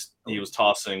 But he was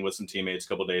tossing with some teammates a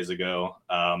couple days ago.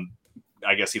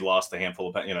 I guess he lost a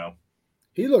handful of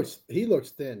He looks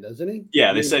thin, doesn't he?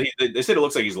 Yeah, they said it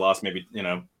looks like he's lost maybe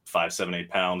 5, 7, 8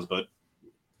 pounds, but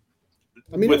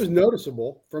it was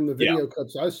noticeable from the video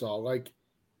clips I saw. Like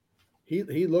he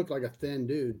looked like a thin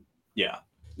dude. Yeah,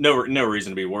 no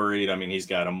reason to be worried. I mean, he's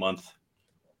got a month,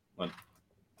 a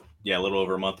little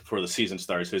over a month before the season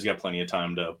starts, so he's got plenty of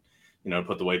time to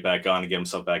put the weight back on and get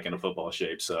himself back into football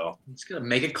shape. So He's gonna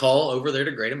make a call over there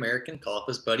to Great American. Call up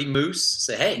his buddy Moose.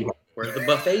 Say, hey, where the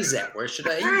buffets at? Where should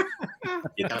I eat?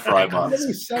 get the fry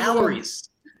box. Calories.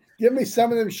 Give me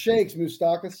some of them shakes,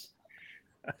 Moustakis.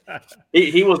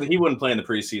 He wouldn't play in the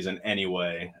preseason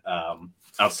anyway.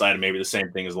 Outside of maybe the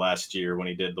same thing as last year when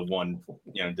he did the one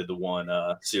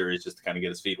series just to kind of get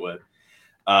his feet wet.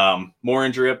 More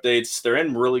injury updates. They're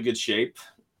in really good shape,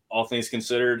 all things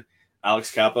considered.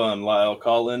 Alex Kappa and Lyle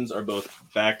Collins are both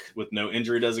back with no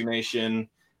injury designation.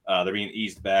 They're being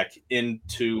eased back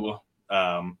into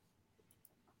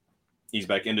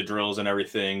drills and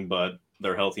everything, but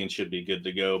they're healthy and should be good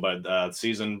to go by the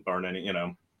season, barring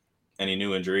any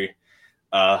new injury.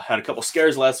 Had a couple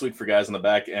scares last week for guys on the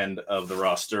back end of the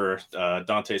roster.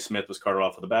 Dante Smith was carted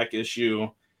off with a back issue.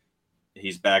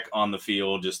 He's back on the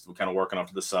field, just kind of working off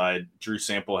to the side. Drew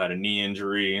Sample had a knee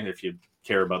injury, if you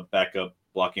care about backup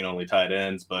blocking only tight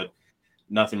ends, but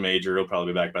nothing major. He'll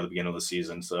probably be back by the beginning of the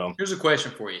season. So Here's a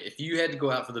question for you. If you had to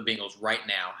go out for the Bengals right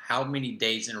now, how many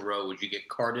days in a row would you get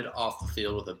carted off the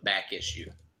field with a back issue?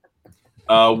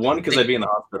 one, because I'd be in the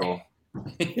hospital.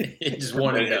 Just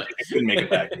one and done. I couldn't make it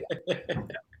back.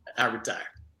 I retire.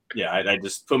 Yeah, I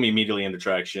just put me immediately into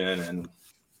traction, and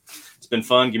it's been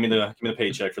fun. Give me the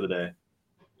paycheck for the day.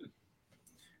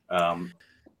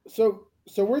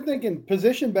 So we're thinking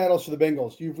position battles for the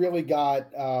Bengals. You've really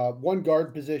got one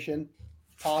guard position,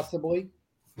 possibly.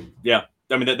 Yeah,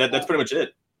 I mean that's pretty much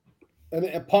it. And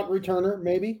a punt returner,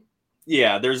 maybe.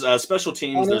 Yeah, there's special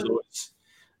teams. There's always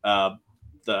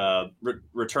the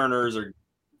returners are.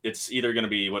 It's either going to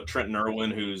be Trenton Irwin,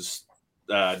 who's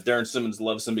Darren Simmons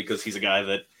loves him because he's a guy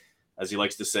that, as he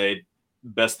likes to say,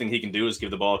 best thing he can do is give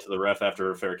the ball to the ref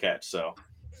after a fair catch. So,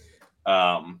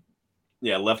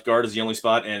 left guard is the only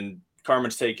spot, and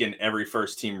Carmen's taken every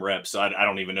first team rep, so I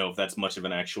don't even know if that's much of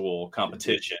an actual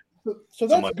competition. So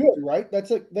that's good, right?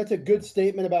 That's a good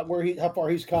statement about how far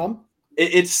he's come.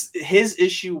 It's his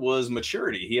issue was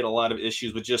maturity. He had a lot of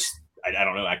issues with just I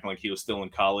don't know, acting like he was still in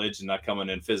college and not coming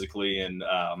in physically and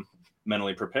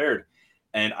mentally prepared.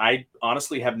 And I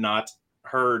honestly have not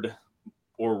heard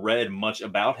or read much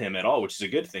about him at all, which is a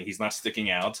good thing. He's not sticking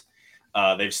out.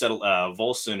 They've settled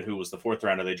Volson, who was the 4th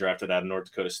rounder they drafted out of North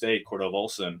Dakota State, Cordell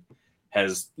Volson,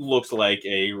 has looked like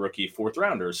a rookie 4th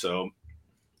rounder. So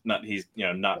he's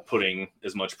not putting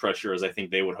as much pressure as I think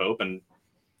they would hope. And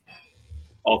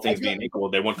all things being equal,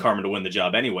 they want Carmen to win the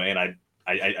job anyway. And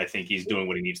I think he's doing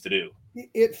what he needs to do.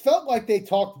 It felt like they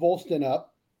talked Volson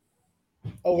up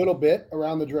a little bit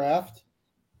around the draft.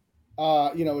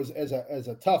 As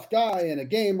a tough guy and a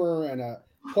gamer and a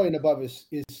playing above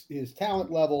his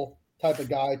talent level type of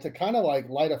guy to kind of like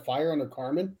light a fire under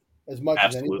Carmen as much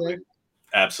as anything.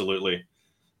 Absolutely.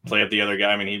 Play up the other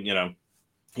guy. I mean,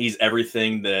 he's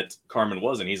everything that Carmen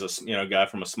wasn't. He's a guy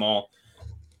from a small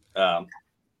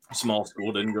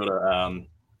school. Didn't go to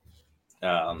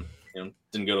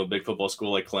didn't go to a big football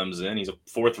school like Clemson. He's a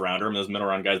 4th rounder. I mean, those middle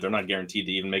round guys, they're not guaranteed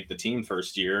to even make the team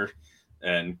first year.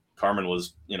 And Carmen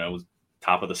was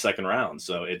top of the 2nd round.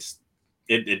 So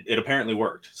it apparently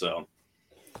worked. So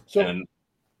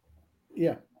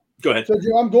yeah. Go ahead. So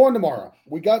Joe, I'm going tomorrow.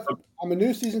 I'm a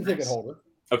new season ticket holder.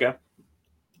 Okay.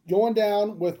 Going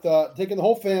down with taking the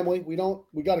whole family. We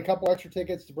got a couple extra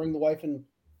tickets to bring the wife and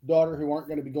daughter who aren't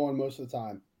going to be going most of the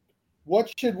time.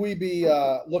 What should we be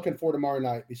looking for tomorrow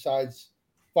night besides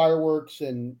fireworks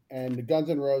and the Guns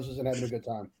N' Roses and having a good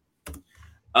time?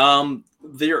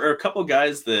 There are a couple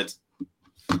guys that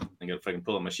I think if I can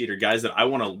pull up my sheet, are guys that I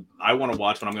want to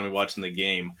watch when I'm going to be watching the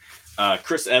game.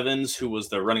 Chris Evans, who was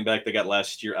the running back they got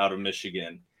last year out of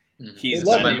Michigan. Mm-hmm. He's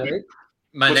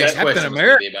my next question was going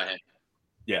to be about him.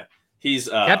 Yeah, he's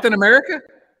Captain America.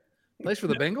 Plays for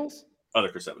the Bengals. Other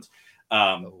Chris Evans.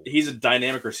 He's a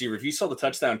dynamic receiver. If you saw the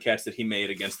touchdown catch that he made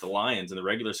against the Lions in the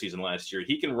regular season last year,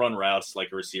 he can run routes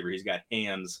like a receiver. He's got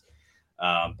hands,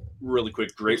 really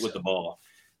quick, great with the ball.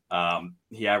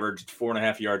 He averaged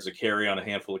 4.5 yards a carry on a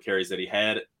handful of carries that he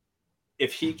had.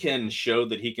 If he can show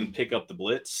that he can pick up the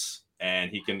blitz and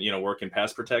he can, work in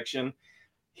pass protection,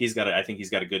 I think he's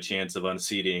got a good chance of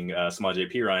unseating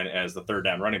Samaje Perine as the 3rd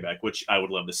down running back, which I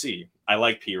would love to see. I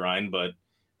like Perine, but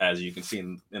as you can see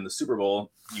in the Super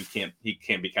Bowl, he can't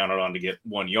be counted on to get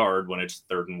 1 yard when it's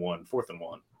 3rd and 1, 4th and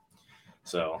 1.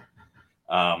 So,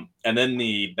 and then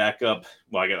the backup,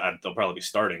 they'll probably be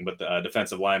starting, but the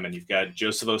defensive lineman, you've got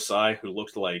Joseph Osai, who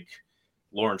looked like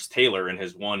Lawrence Taylor in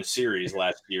his one series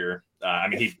last year.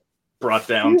 He brought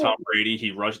down Tom Brady.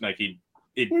 He rushed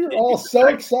we were all so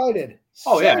excited.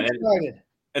 Excited.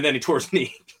 And then he tore his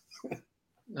knee.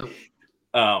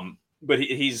 But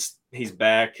he's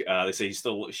back. They say he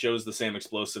still shows the same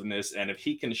explosiveness, and if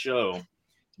he can show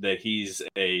that he's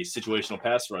a situational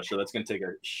pass rusher, that's going to take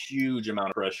a huge amount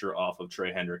of pressure off of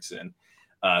Trey Hendrickson.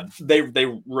 They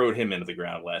rode him into the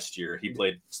ground last year. He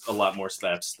played a lot more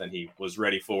snaps than he was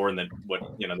ready for, and then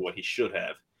what he should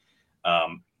have.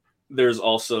 There's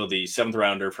also the 7th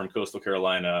rounder from Coastal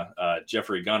Carolina,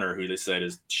 Jeffrey Gunner, who they said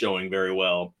is showing very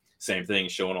well. Same thing,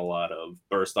 showing a lot of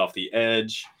burst off the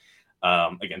edge.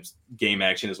 Against game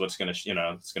action is what's going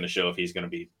to, it's going to show if he's going to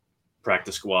be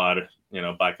practice squad,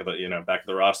 back of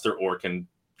the roster, or can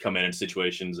come in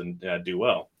situations and do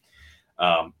well.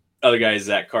 Other guy is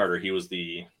Zach Carter. He was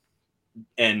the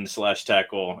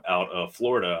end/tackle out of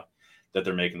Florida that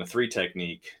they're making the 3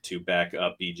 technique to back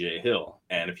up BJ Hill.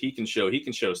 And if he can show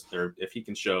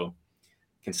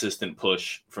consistent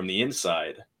push from the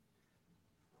inside,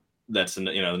 that's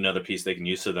another piece they can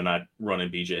use, so they're not running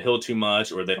BJ Hill too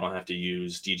much, or they don't have to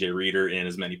use DJ Reader in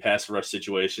as many pass rush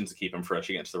situations to keep him fresh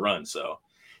against the run. So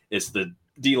it's the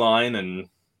D line and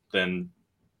then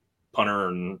punter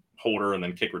and holder and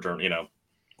then kick return.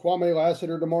 Kwame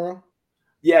Lassiter tomorrow.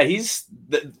 Yeah,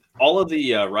 all of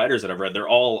the writers that I've read, they're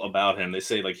all about him. They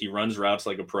say he runs routes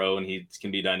like a pro, and he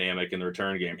can be dynamic in the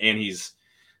return game. And he's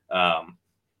on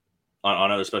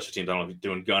other special teams. I don't know if he's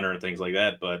doing gunner and things like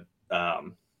that, but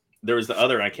there was the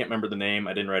other, and I can't remember the name.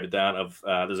 I didn't write it down.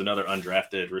 There's another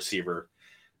undrafted receiver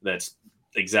that's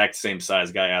exact same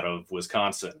size guy out of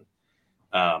Wisconsin,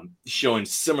 showing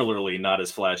similarly not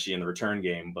as flashy in the return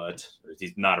game, but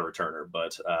he's not a returner.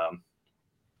 But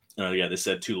they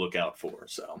said to look out for.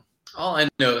 So all I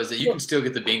know is that you can still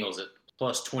get the Bengals at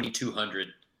plus 2,200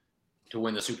 to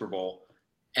win the Super Bowl,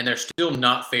 and they're still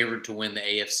not favored to win the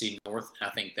AFC North.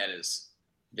 I think that is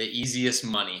the easiest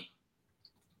money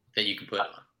that you can put on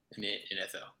in the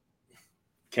NFL.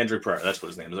 Kendrick Pryor, that's what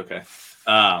his name is. Okay.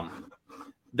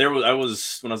 when I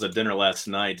was at dinner last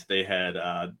night, they had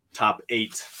top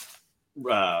 8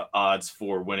 odds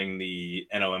for winning the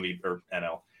NFL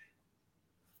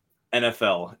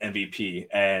MVP,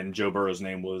 and Joe Burrow's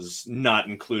name was not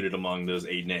included among those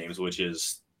 8 names, which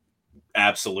is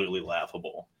absolutely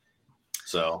laughable.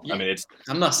 So, Yeah. I mean,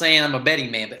 I'm not saying I'm a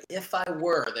betting man, but if I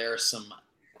were, there are some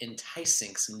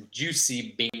enticing, some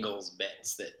juicy Bengals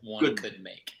bets that one could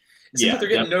make. It seems like they're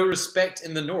getting no respect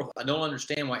in the North. I don't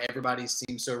understand why everybody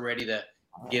seems so ready to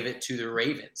give it to the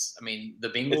Ravens. I mean, the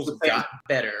Bengals got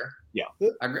better. Yeah.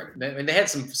 I mean, they had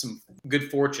some good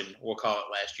fortune, we'll call it,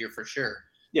 last year for sure.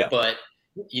 Yeah. But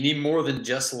you need more than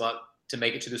just luck to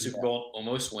make it to the Super Bowl,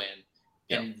 almost win.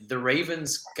 And the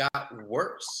Ravens got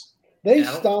worse. They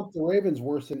stomped the Ravens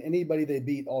worse than anybody they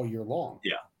beat all year long.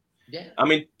 Yeah. Yeah. I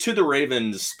mean, to the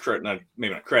Ravens,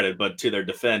 maybe not credit, but to their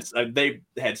defense, they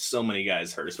had so many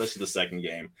guys hurt, especially the second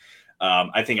game.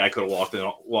 I think I could have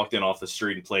walked in off the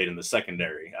street and played in the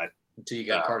secondary. Until you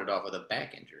got carted off with a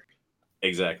back injury.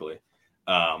 Exactly.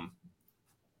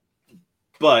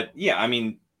 But, yeah, I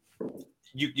mean,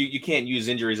 you can't use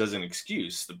injuries as an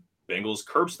excuse. The Bengals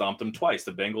curb stomped them twice.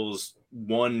 The Bengals'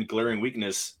 one glaring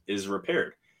weakness is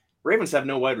repaired. Ravens have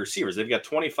no wide receivers. They've got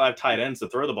 25 tight ends to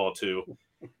throw the ball to,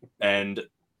 and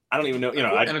I don't even know.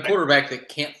 And a quarterback that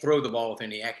can't throw the ball with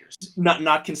any accuracy.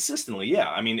 Not consistently. Yeah,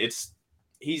 I mean,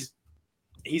 he's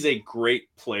a great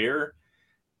player,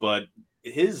 but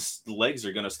his legs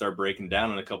are going to start breaking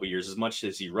down in a couple of years. As much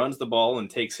as he runs the ball and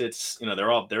takes hits,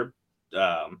 their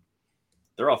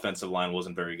offensive line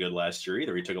wasn't very good last year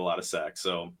either. He took a lot of sacks,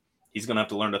 so he's going to have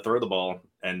to learn to throw the ball.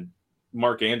 And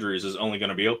Mark Andrews is only going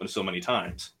to be open so many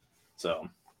times. So,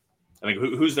 I mean,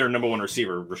 who's their number 1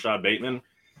 receiver? Rashad Bateman,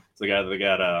 it's the guy that they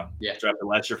got drafted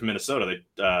last year from Minnesota.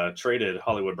 They traded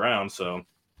Hollywood Brown, so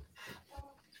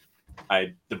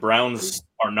the Browns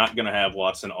are not going to have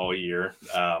Watson all year.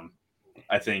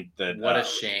 I think that what a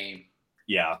shame.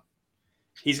 Yeah,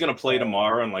 he's going to play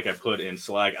tomorrow, and like I put in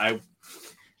Slack,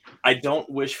 I don't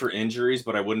wish for injuries,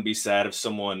 but I wouldn't be sad if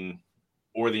someone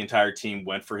or the entire team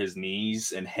went for his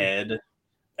knees and head.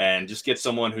 And just get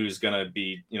someone who's going to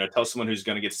be, tell someone who's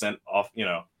going to get sent off,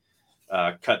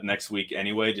 cut next week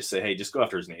anyway. Just say, hey, just go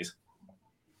after his knees.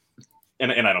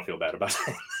 And I don't feel bad about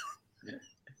that.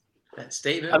 That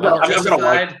statement,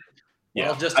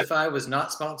 Well Justified was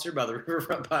not sponsored by the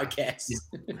Riverfront Podcast.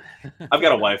 I've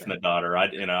got a wife and a daughter.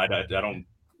 I'm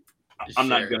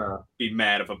not going to be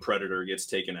mad if a Predator gets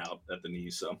taken out at the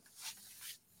knees. So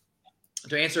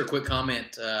to answer a quick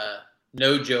comment,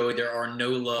 no, Joey, there are no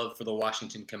love for the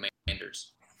Washington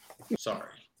Commanders. Sorry.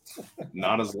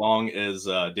 Not as long as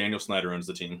Daniel Snyder owns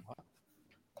the team.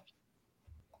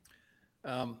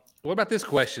 What about this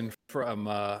question from,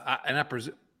 I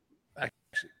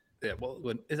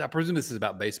presume this is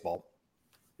about baseball.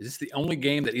 Is this the only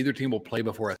game that either team will play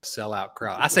before a sellout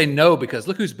crowd? I say no, because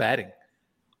look who's batting.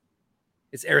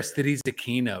 It's Aristides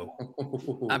Aquino.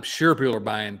 I'm sure people are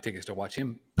buying tickets to watch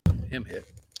him hit.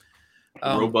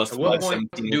 Robust. At what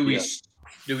point do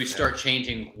we start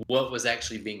changing what was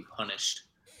actually being punished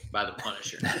by the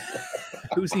Punisher?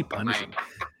 Who's he punishing?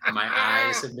 My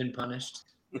eyes have been punished.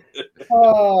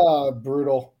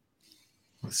 Brutal.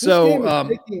 So, this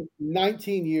game is taking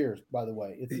 19 years, by the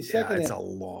way. It's the second. It's a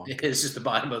long. It's just the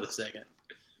bottom of the second.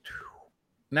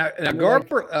 Now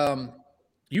Garber,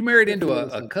 you married into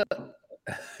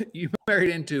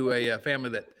a family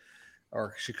that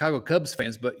are Chicago Cubs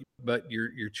fans, but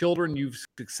your children, you've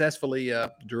successfully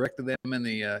directed them in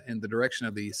the direction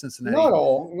of the Cincinnati. Not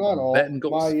all.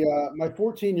 Bengals. My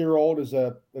 14-year-old is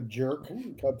a jerk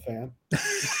Cub fan.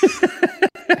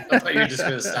 I thought you were just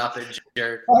going to stop it,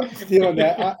 jerk. I'm stealing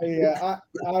that.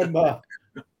 I'm.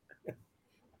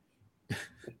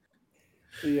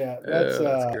 Yeah, that's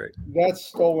great. That's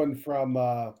stolen from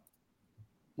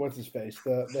what's his face,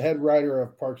 the head writer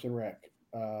of Parks and Rec.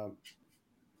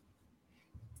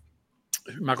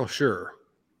 Michael Schur.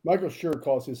 Michael Schur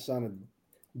calls his son a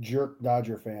jerk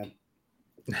Dodger fan.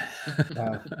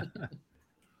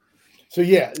 So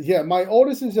yeah. My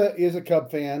oldest is a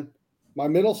Cub fan. My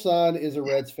middle son is a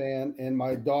Reds fan, and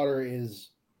my daughter is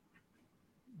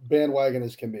bandwagon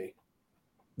as can be.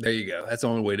 There you go. That's the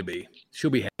only way to be. She'll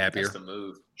be happier. That's the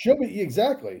move. She'll be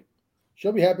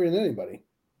happier than anybody.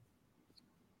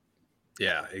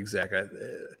 Yeah, exactly.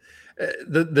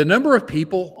 The number of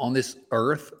people on this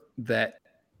earth that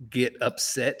get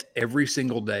upset every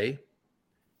single day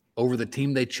over the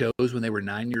team they chose when they were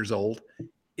 9 years old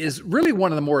is really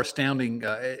one of the more astounding.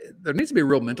 There needs to be a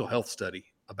real mental health study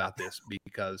about this,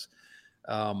 because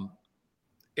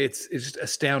it's just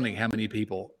astounding how many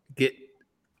people get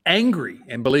angry.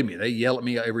 And believe me, they yell at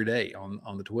me every day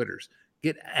on the Twitters,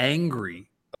 get angry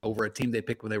over a team they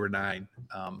picked when they were 9.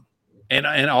 And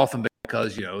often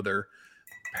because, their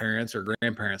parents or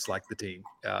grandparents like the team,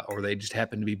 or they just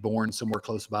happen to be born somewhere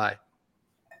close by.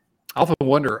 I often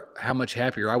wonder how much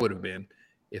happier I would have been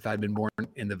if I'd been born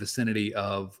in the vicinity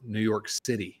of New York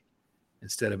City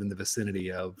instead of in the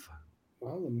vicinity of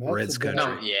Well, the Mets Reds have been-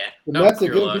 country. No, yeah. The No, Mets have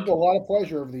pure given luck. people a lot of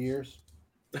pleasure over the years.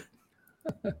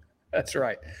 That's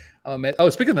right.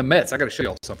 Speaking of the Mets, I got to show you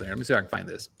all something here. Let me see if I can find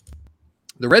this.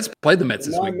 The Reds played the Mets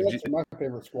The this week. nine Mets are my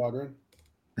favorite squadron.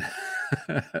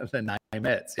 The 9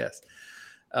 Mets, yes.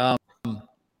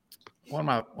 One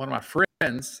of my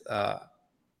friends.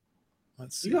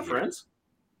 Let's see. You got here. friends?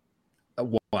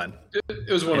 One.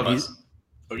 It was one of And us.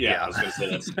 Oh yeah, Yeah. I was gonna say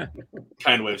that's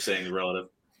kind of way of saying the relative.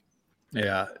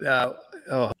 Yeah.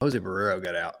 Jose Barrero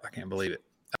got out. I can't believe it.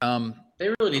 They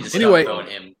really need to stop Anyway. showing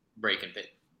him breaking pit.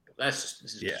 This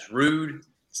is Yeah. just rude.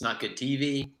 It's not good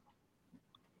TV.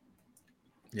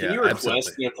 Yeah, Can you request,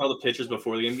 absolutely. tell the pitchers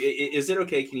before the game? Is it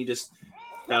okay? Can you just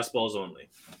fastballs only?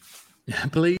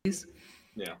 Please.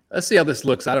 Yeah. Let's see how this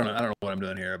looks. I don't know what I'm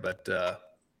doing here, but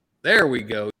there we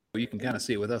go. You can kind of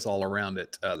see it with us all around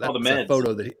it. That's the a Mets.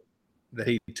 photo that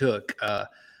he took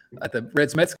at the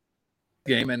Reds Mets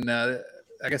game, and I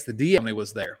guess the D family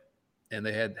was there, and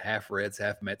they had half Reds,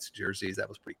 half Mets jerseys. That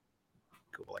was pretty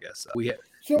cool, I guess.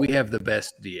 So We have the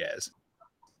best Diaz.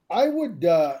 I would like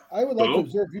to Who?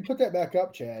 observe. If you put that back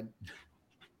up, Chad,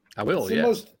 I will. it's the Yes.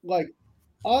 most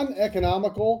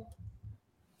uneconomical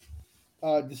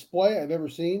display I've ever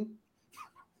seen.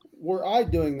 Were I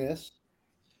doing this,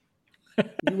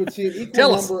 you would see an equal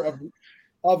Tell us. number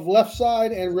of left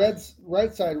side and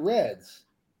right side Reds.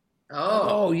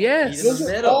 Oh, yes. He's in Those the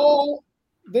are middle. all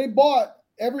they bought.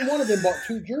 Every one of them bought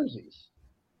 2 jerseys.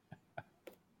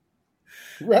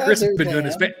 Chris has Rather been doing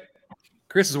his. than-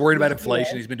 Chris is worried about Yeah.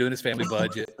 inflation. He's been doing his family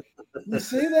budget. You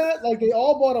see that? Like they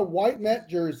all bought a white Met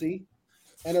jersey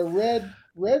and a red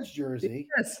Reds jersey.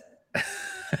 Yes.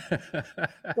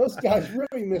 Those guys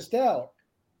really missed out.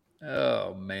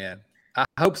 Oh man. I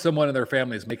hope someone in their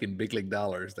family is making big league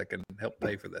dollars that can help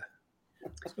pay for the. I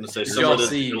was gonna say Did somewhere y'all there's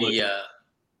a see village- the?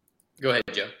 Go ahead,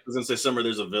 Joe. I was gonna say somewhere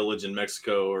there's a village in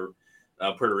Mexico or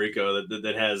Puerto Rico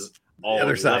that has all The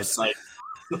other left side.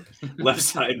 left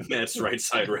side Mets, right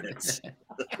side Reds.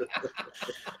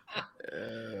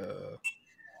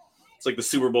 It's like the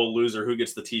Super Bowl loser who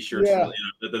gets the T-shirts Yeah.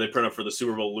 that they print up for the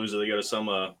Super Bowl loser. They go to some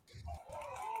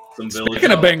village.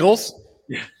 Speaking of Bengals,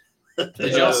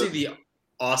 Did y'all see the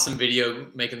awesome video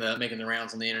making the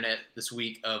rounds on the internet this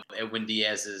week of Edwin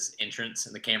Diaz's entrance,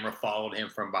 and the camera followed him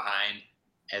from behind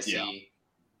as Yeah. he?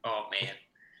 Oh man,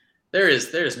 there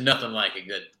is nothing like a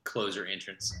good closer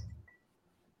entrance.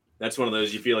 That's one of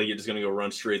those you feel like you're just gonna go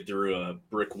run straight through a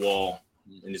brick wall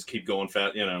and just keep going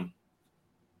fast.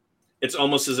 It's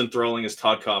almost as enthralling as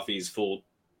Todd Coffey's full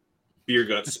beer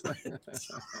guts.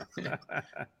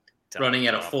 Running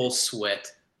at a full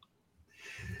sweat.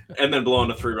 And then blowing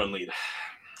a 3-run lead.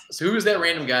 So who was that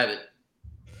random guy that,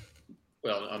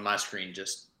 well, on my screen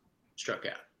just struck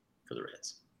out for the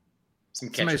Reds? Some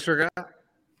somebody catcher. struck out.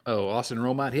 Oh, Austin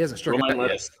Romine. He hasn't struck Romain out yet.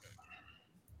 Lettuce.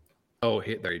 Oh,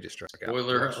 there he just struck out.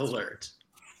 Spoiler alert.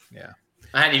 Yeah.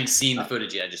 I hadn't even seen the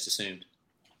footage yet. I just assumed.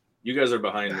 You guys are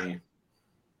behind me.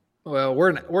 Well, we're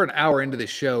an hour into this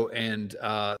show, and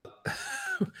the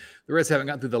Reds haven't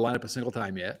gotten through the lineup a single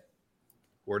time yet.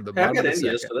 We're at the I've bottom got of the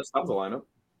Indians, second. so that's not the lineup.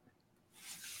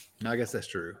 No, I guess that's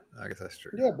true.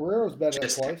 Yeah, Barrero's bet that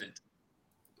Just twice. happened.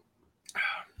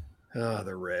 Oh,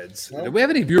 the Reds. Well- Do we have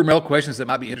any viewer mail questions that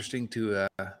might be interesting to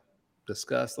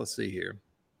discuss? Let's see here.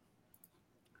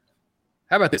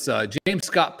 How about this? James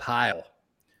Scott Pyle.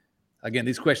 Again,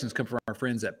 these questions come from our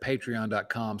friends at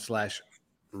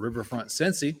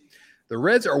patreon.com/riverfrontcincy. The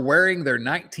Reds are wearing their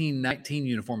 1919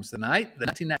 uniforms tonight. The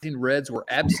 1919 Reds were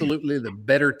absolutely the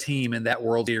better team in that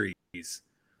World Series.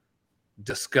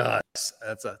 Discuss.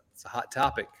 That's a hot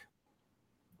topic.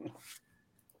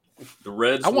 The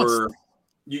Reds I want- were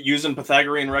using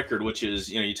Pythagorean record, which is,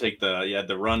 you take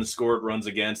the runs scored, runs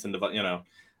against, and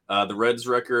the Reds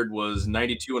record was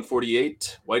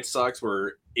 92-48. White Sox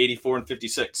were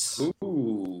 84-56.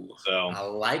 Ooh, So I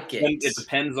like it. and it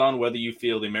depends on whether you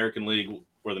feel the American League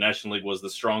or the National League was the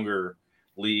stronger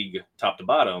league top to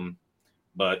bottom.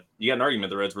 But you got an argument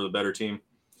the Reds were the better team.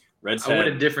 Reds I went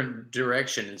a had different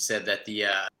direction and said that the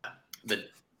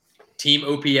team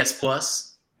OPS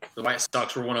plus, the White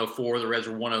Sox were 104, the Reds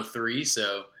were 103,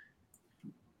 so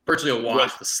virtually a wash,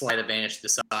 Right. the slight advantage to the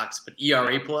Sox. But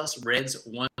ERA plus, Reds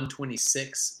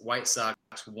 126, White Sox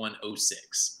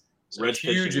 106. So Reds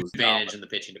huge pitching was advantage dominant. in the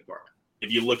pitching department.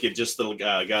 if you look at just the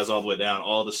guys all the way down,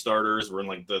 all the starters were in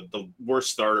the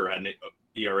worst starter had an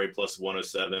ERA plus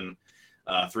 107.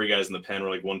 Three guys in the pen were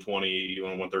like 120,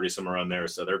 130, somewhere around there.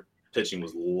 So their pitching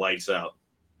was lights out.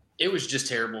 It was just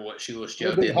terrible what Shoeless Joe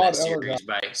Big did in Hot that Eller series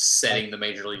by setting the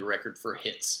major league record for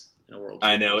hits in a World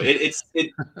I know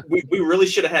we really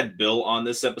should have had Bill on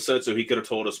this episode so he could have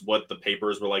told us what the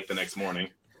papers were like the next morning.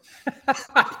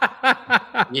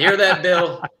 You hear that,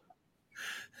 Bill?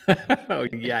 Oh,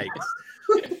 yikes.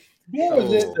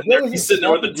 He's sitting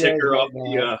there with the ticker off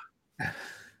the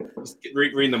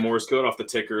reading the Morse code off the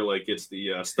ticker like it's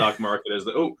the stock market as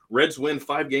Reds win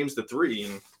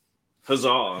 5-3 and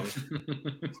huzzah.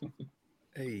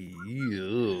 Hey,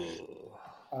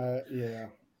 yeah.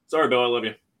 Sorry, Bill, I love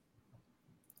you.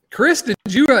 Chris, did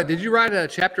you write a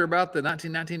chapter about the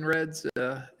 1919 Reds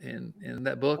in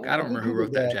that book? I don't remember who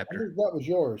wrote that chapter. I think that was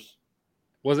yours.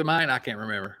 Was it mine? I can't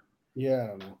remember. Yeah, I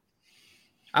don't know.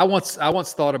 I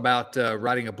once thought about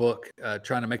writing a book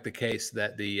trying to make the case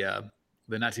that the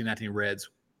 1919 Reds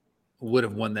would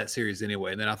have won that series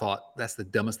anyway. And then I thought, that's the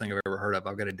dumbest thing I've ever heard of.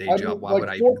 I've got a day job. Why would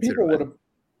I even consider that?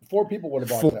 4 people would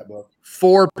have bought that book.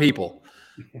 4 people.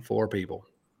 4 people.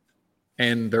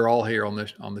 And they're all here on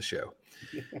the show.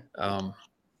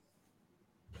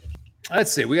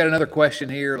 Let's see. We got another question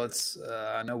here.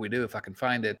 I know we do if I can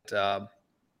find it.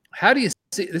 How do you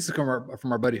see, this is from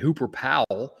our buddy Hooper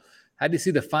Powell. How do you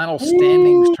see the final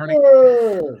standings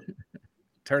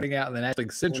turning out in the National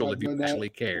League Central if you actually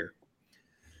care?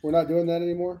 We're not doing that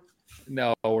anymore?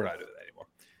 No, we're not doing that anymore.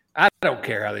 I don't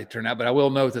care how they turn out, but I will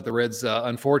note that the Reds,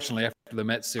 unfortunately, after the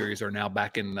Mets series, are now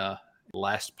back in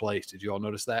last place. Did you all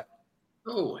notice that?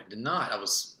 Oh, I did not. I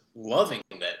was loving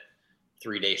that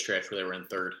 3-day stretch where they were in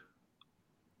third.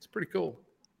 It's pretty cool.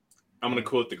 I'm going to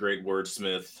quote the great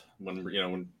wordsmith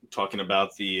when talking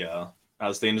about the how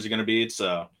the standings are going to be. It's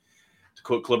to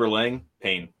quote Clubber Lang,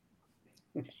 pain.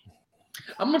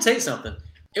 I'm going to tell you something.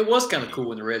 It was kind of cool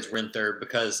when the Reds were in third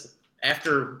because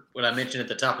after what I mentioned at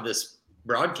the top of this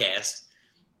broadcast,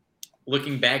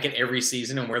 looking back at every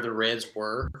season and where the Reds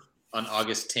were on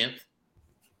August 10th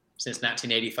since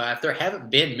 1985, there haven't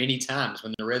been many times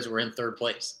when the Reds were in third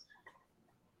place.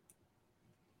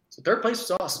 So third place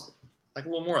was awesome. Like a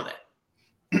little more of that.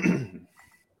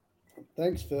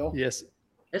 Thanks, Phil. Yes.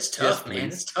 It's tough, Yes, man.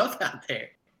 please. It's tough out there.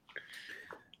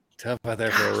 Tough out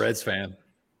there for a Reds fan.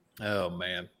 Oh,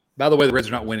 man. By the way, the Reds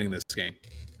are not winning this game.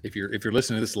 If you're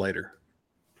listening to this later.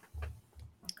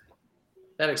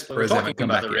 That explains. Reds We're haven't talking come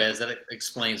about back the yet. Reds. That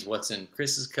explains what's in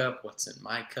Chris's cup, what's in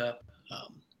my cup.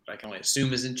 I can only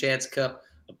assume is in Chad's cup.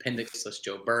 Appendixless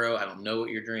Joe Burrow. I don't know what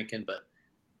you're drinking, but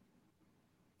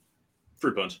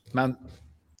Fruit punch. Mine's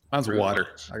Fruit water.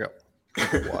 punch. I got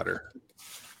water.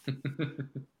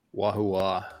 Wahoo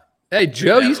Wah. Hey,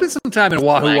 Joe, you spent some time in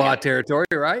Wahoo Wah territory,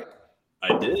 right?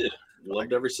 I did.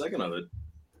 Loved every second of it.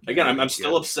 Again, I'm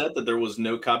still upset that there was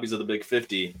no copies of the Big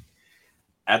 50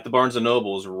 at the Barnes &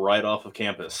 Nobles right off of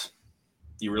campus.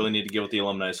 You really need to get with the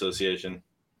Alumni Association.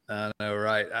 I know,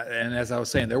 right? And as I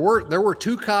was saying, there were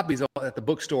 2 copies at the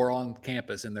bookstore on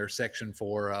campus in their section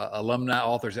for alumni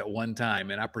authors at one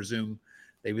time, and I presume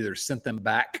they've either sent them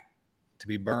back to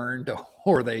be burned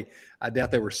or I doubt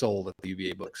they were sold at the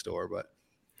UVA bookstore, but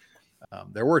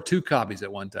there were 2 copies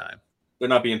at one time. They're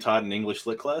not being taught in English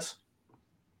lit class?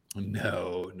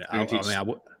 No. I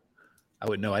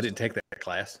wouldn't know. I didn't take that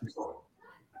class.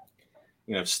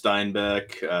 You have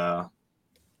Steinbeck,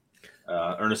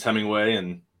 Ernest Hemingway,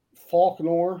 and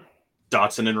Faulkner.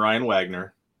 Dotson and Ryan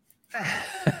Wagner.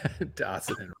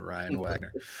 Dotson and Ryan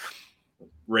Wagner.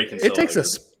 It takes a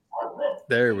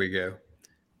there we go.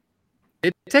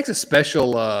 It takes a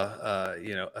special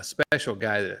a special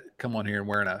guy to come on here and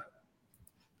wearing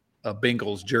a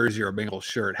Bengals jersey or a Bengals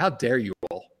shirt. How dare you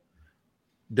all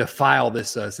defile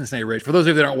this Cincinnati Reds? For those of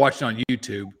you that aren't watching on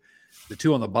YouTube, the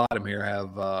 2 on the bottom here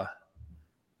have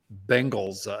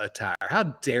Bengals attire. How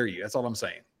dare you? That's all I'm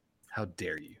saying. How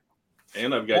dare you?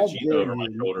 And I've got Gino over my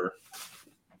shoulder.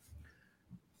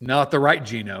 Not the right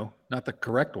Gino, not the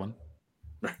correct one.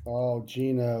 Oh,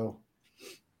 Gino.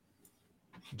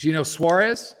 Gino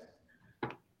Suarez.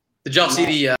 did y'all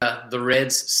see the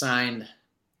Reds signed,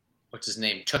 what's his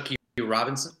name, Chucky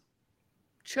Robinson?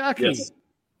 Chucky. Yes.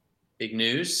 Big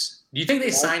news. Do you think they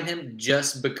signed him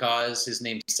just because his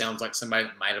name sounds like somebody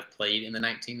that might have played in the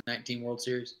 1919 World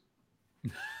Series?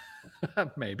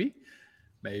 Maybe.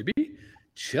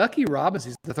 Chucky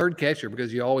Robinson's the third catcher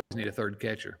because you always need a third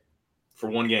catcher. For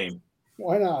one game.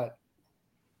 Why not?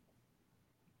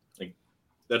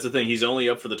 That's the thing. He's only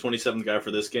up for the 27th guy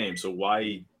for this game. So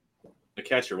why a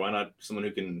catcher? Why not someone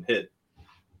who can hit?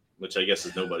 Which I guess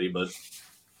is nobody, but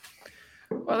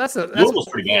Well, that's Louisville's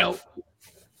pretty bad.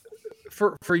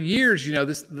 For years,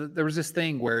 there was this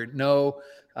thing where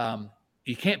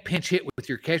you can't pinch hit with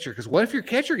your catcher because what if your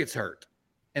catcher gets hurt?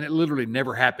 And it literally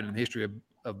never happened in the history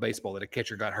of baseball that a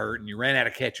catcher got hurt and you ran out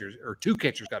of catchers or two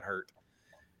catchers got hurt.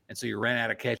 And so you ran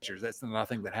out of catchers. That's not a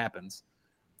thing that happens.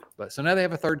 But so now they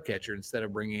have a third catcher instead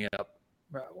of bringing up,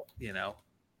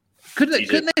 couldn't they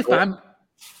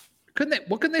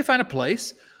find a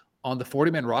place on the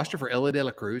 40-man roster for Elly De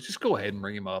La Cruz? Just go ahead and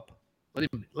bring him up. Let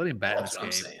him bat in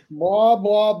this game. Blah,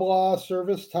 blah, blah.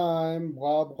 Service time.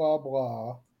 Blah, blah,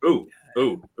 blah. Ooh.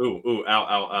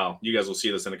 Ow. You guys will see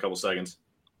this in a couple seconds.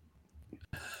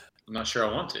 I'm not sure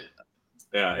I want to.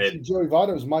 Yeah. Joey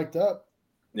Votto's mic'd up.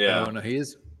 Yeah. Oh, no, he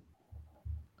is.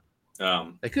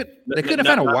 They couldn't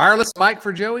find a wireless mic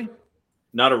for Joey?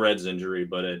 Not a Reds injury,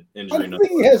 but an injury. I think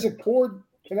he has a cord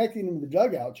connecting him to the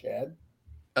dugout, Chad.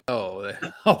 Oh,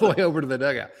 all the way over to the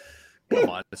dugout. Come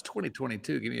on, it's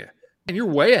 2022. Give me and you're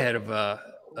way ahead of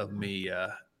me.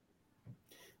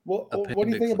 Well, what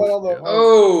do you think about all the?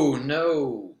 Oh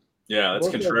no! Yeah, that's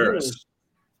Contreras.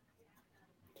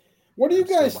 What do you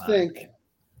guys think?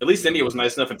 At least India was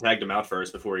nice enough and tagged him out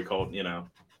first before he called. He's a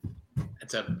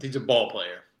ball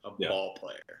player. Ball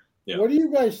player. Yeah. What do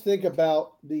you guys think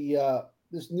about the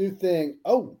this new thing?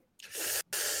 Oh,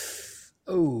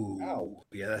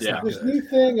 yeah, that's not this good. new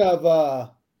thing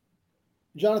of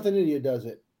Jonathan India does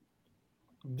it.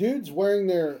 Dudes wearing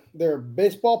their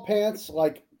baseball pants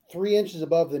like 3 inches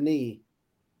above the knee,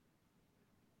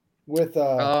 with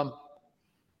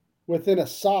within a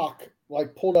sock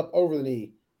like pulled up over the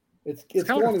knee. It's kind of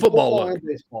going like a in football look. And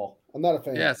baseball. I'm not a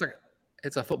fan. Yeah,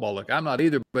 it's a football look. I'm not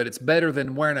either, but it's better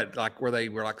than wearing it like where they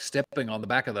were like stepping on the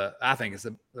back of the. I think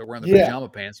they're wearing the pajama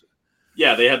pants.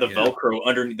 Yeah, they had the Velcro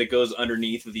underneath that goes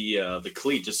underneath the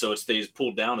cleat just so it stays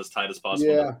pulled down as tight as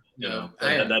possible. Yeah,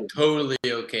 I am totally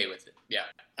okay with it. Yeah,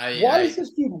 why is this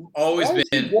dude always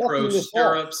been pro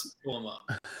stirrups? Pull him up.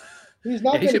 He's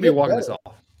not. He should be walking this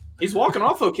off. He's walking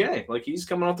off okay. Like he's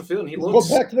coming off the field and he Let's looks.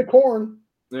 Go back to the corn.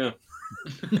 Yeah.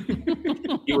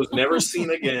 He was never seen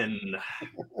again.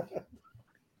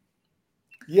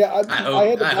 Yeah,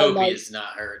 I hope he is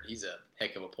not hurt. He's a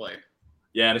heck of a player.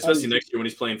 Yeah, and especially next year when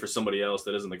he's playing for somebody else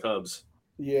that isn't the Cubs.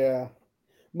 Yeah.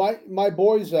 My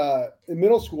boys in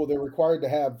middle school, they're required to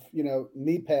have,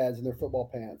 knee pads in their football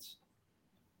pants.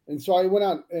 And so I went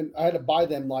out and I had to buy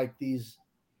them like these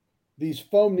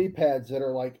foam knee pads that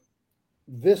are like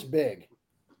this big.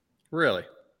 Really?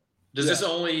 Does this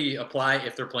only apply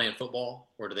if they're playing football,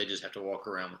 or do they just have to walk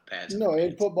around with pads? No,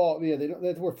 in football, they have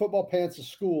to wear football pants to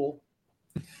school.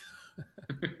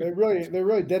 They're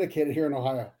really dedicated here in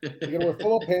Ohio. They're gonna wear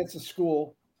football pants to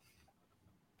school,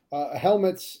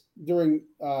 helmets during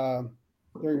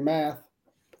math.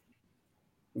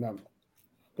 No,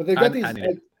 but they've got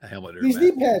a helmet these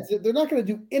knee pads. They're not going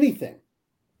to do anything.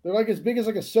 They're like as big as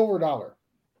like a silver dollar.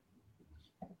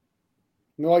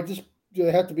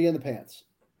 They have to be in the pants.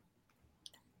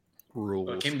 Rules.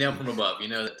 Well, it came down from above. You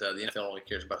know that the NFL only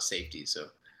cares about safety, so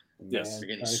yes, they're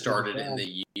getting started in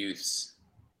the youths.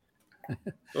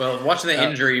 Well, watching the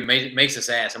injury makes us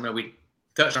ask. I mean, we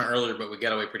touched on it earlier, but we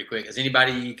got away pretty quick. Is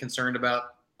anybody concerned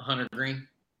about Hunter Green?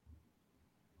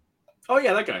 Oh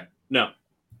yeah, that guy. No.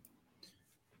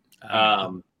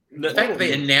 The fact that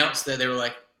they announced that they were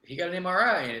like, he got an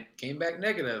MRI and it came back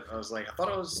negative. I was like, I thought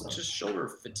it was just shoulder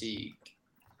fatigue.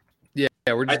 Yeah,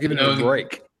 we're just giving him a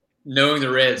break. Knowing the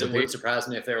Reds, it wouldn't surprise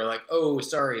me if they were like, oh,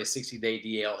 sorry, a 60-day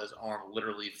DL, his arm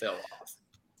literally fell off.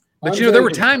 But there were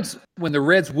times when the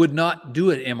Reds would not do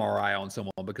an MRI on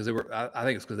someone because they were. I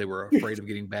think it's because they were afraid of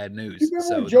getting bad news. You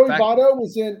remember when Joey Votto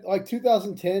was in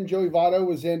 2010? Joey Votto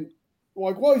was in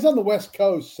he's on the West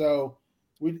Coast, so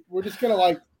we're just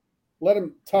gonna let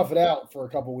him tough it out for a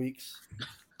couple weeks.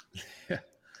 They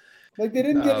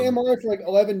didn't get an MRI for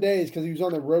 11 days because he was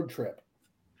on the road trip.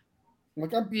 But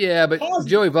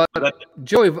Joey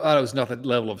Votto's not the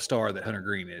level of star that Hunter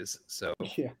Green is. So,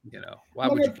 why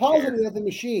would you positive at the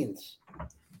machines?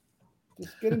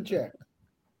 Just get him checked.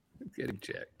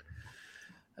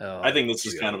 I think this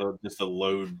is kind of just a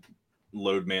load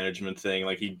management thing.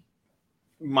 Like he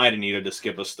might have needed to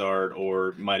skip a start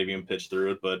or might have even pitched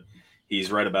through it, but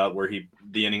he's right about where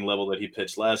the inning level that he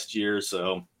pitched last year.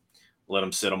 So let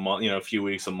him sit a month, a few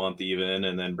weeks, a month even,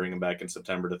 and then bring him back in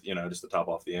September to, just to top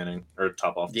off the inning or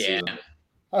top off the season.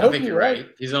 I think you're right.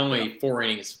 He's only 4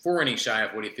 innings shy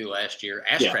of what he threw last year.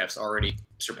 Ashcraft's already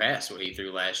surpassed what he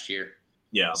threw last year.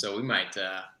 Yeah. So we might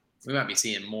be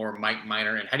seeing more Mike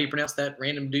Minor. And how do you pronounce that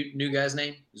random new guy's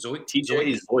name? Zoik?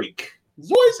 TJ Zoik.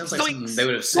 Zoik. Sounds like something they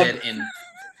would have said in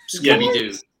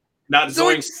Scooby-Doo. Not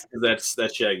Zoinks. That's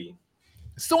Shaggy.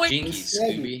 Zoinks. Jinky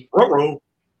Scooby. Ruh-roh.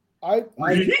 I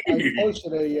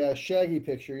posted a Shaggy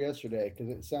picture yesterday because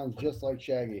it sounds just like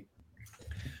Shaggy.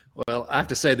 Well, I have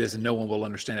to say this, and no one will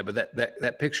understand it, but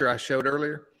that picture I showed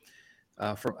earlier,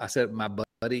 I said my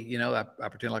buddy, you know, I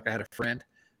pretend like I had a friend.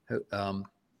 Who,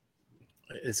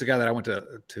 it's a guy that I went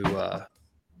to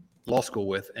law school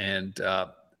with, and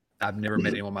I've never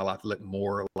met anyone in my life that looked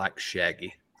more like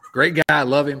Shaggy. Great guy, I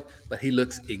love him, but he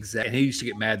looks exact. And he used to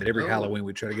get mad that every Halloween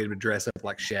we'd try to get him to dress up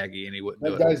like Shaggy, and he wouldn't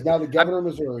do it. That guy's now the governor of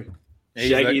Missouri.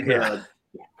 Shaggy, like,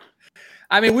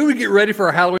 I mean, we would get ready for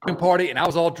a Halloween party, and I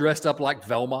was all dressed up like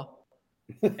Velma,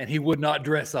 and he would not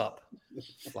dress up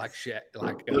like Shaggy.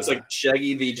 It looks like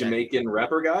Shaggy, the Jamaican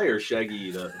rapper guy, or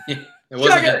Shaggy the. It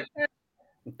wasn't.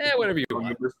 Yeah, whatever you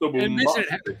want.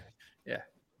 Yeah,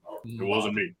 it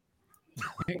wasn't me.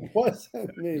 It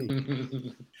wasn't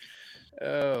me.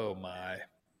 Oh my.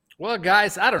 Well,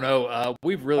 guys, I don't know.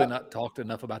 We've really not talked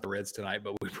enough about the Reds tonight,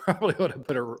 but we probably ought to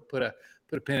put a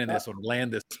pin in this one,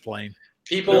 land this plane.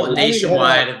 People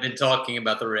nationwide have been talking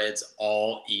about the Reds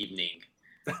all evening.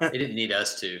 They didn't need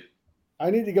us to.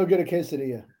 I need to go get a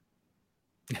quesadilla.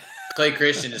 Clay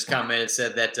Christian just commented,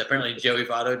 said that apparently Joey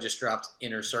Votto just dropped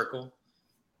Inner Circle.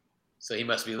 So he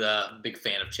must be a big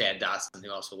fan of Chad Dotson,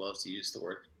 who also loves to use the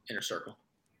word Inner Circle.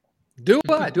 Do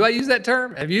I use that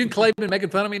term? Have you and Clay been making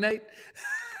fun of me, Nate?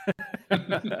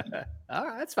 All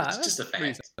right, that's fine. It's just a fact.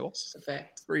 Reasonable. It's just a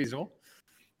fact. It's reasonable.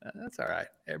 That's all right.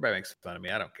 Everybody makes fun of me.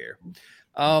 I don't care.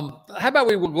 How about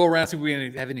we will go around and see if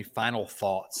we have any final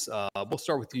thoughts. We'll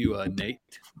start with you, Nate.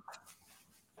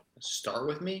 Start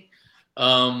with me.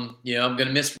 I'm going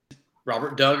to miss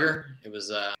Robert Duggar. It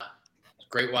was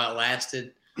great while it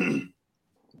lasted.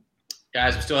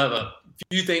 Guys, we still have a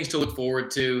few things to look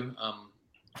forward to.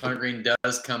 Hunter Green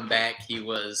does come back. He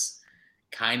was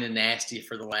kind of nasty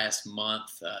for the last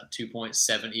month.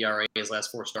 2.7 ERA his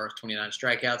last 4 starts, 29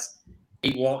 strikeouts,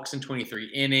 8 walks in 23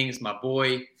 innings. My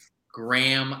boy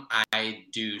Graham, I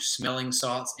do smelling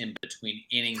salts in between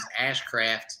innings.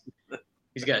 Ashcraft,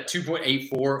 he's got a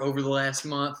 2.84 over the last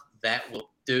month. That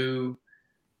will do.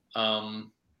 I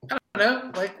don't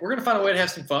know. Like, we're going to find a way to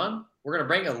have some fun. We're going to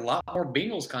bring a lot more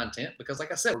Bengals content because,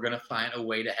 like I said, we're going to find a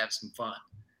way to have some fun.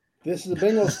 This is the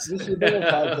Bengals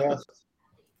podcast.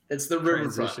 It's the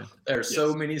Riverfront. There are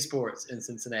so many sports in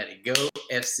Cincinnati. Go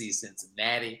FC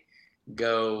Cincinnati.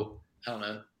 Go, I don't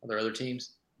know, are there other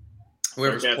teams?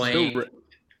 Whoever's playing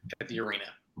at the arena.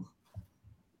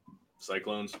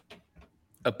 Cyclones.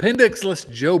 Appendixless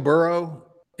Joe Burrow.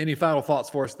 Any final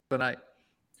thoughts for us tonight?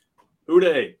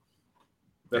 Hooday.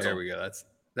 There we go.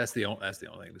 That's the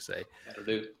only thing to say. That'll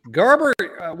do. Garber,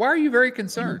 why are you very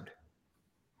concerned?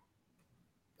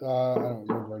 I don't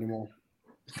remember anymore.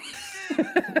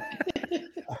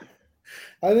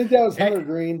 I think that was Hunter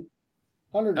Green.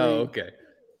 Hunter Green. Oh, okay.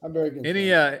 I'm very concerned.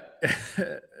 Any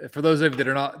for those of you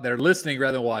that are listening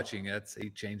rather than watching,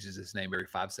 he changes his name every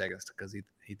 5 seconds because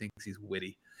he thinks he's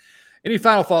witty. Any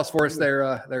final thoughts for us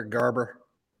there, Garber?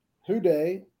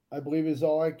 Hooday, I believe is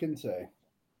all I can say.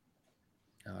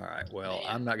 All right. Well,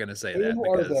 I'm not going to say Who that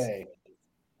are because they?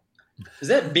 Is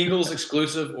that Bengals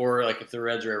exclusive, or like if the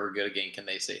Reds are ever good again, can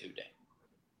they say Hooday?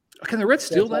 Can the Reds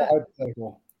steal that?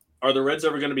 Are the Reds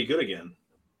ever going to be good again?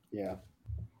 Yeah.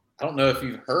 I don't know if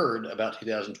you've heard about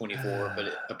 2024,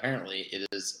 but apparently it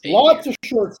is Lots of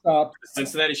shortstop.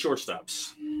 Cincinnati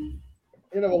shortstops. You're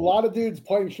going to have a lot of dudes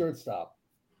playing shortstop.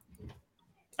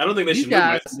 I don't think they should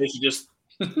move it. They should just,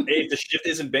 hey, if the shift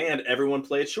isn't banned, everyone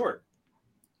play it short.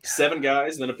 7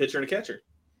 guys, and then a pitcher and a catcher.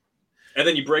 And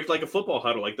then you break like a football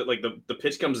huddle. Like the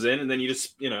pitch comes in, and then you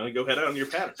just, go head out on your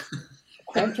pattern.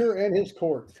 Hunter and his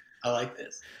court. I like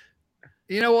this.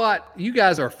 You know what? You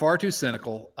guys are far too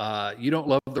cynical. You don't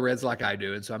love the Reds like I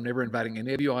do, and so I'm never inviting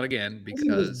any of you on again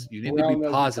because you need to be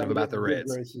positive about the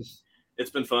Reds. It's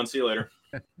been fun. See you later.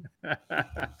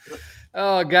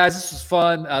 Oh, guys, this was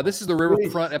fun. This is the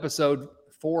Riverfront episode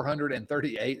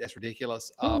 438. That's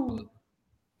ridiculous.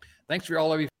 Thanks for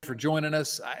all of you for joining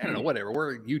us. I don't know, whatever.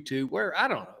 We're YouTube. I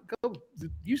don't know. Go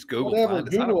use Google. Whatever,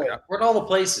 Google it. We're at all the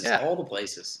places. Yeah. All the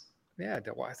places. Yeah.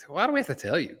 Why do we have to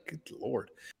tell you? Good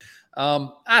Lord. I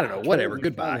don't know. Whatever.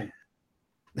 Goodbye.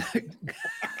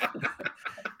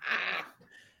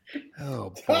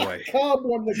 Oh, boy. Cobb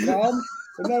wanted to come,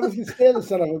 and that was going to scare the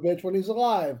son of a bitch when he's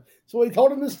alive. So he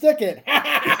told him to stick it.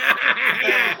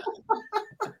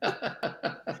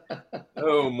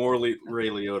 Oh, more Ray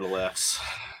Liotta laughs.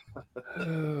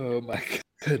 Oh, my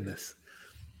goodness.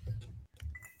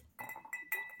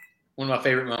 One of my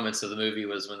favorite moments of the movie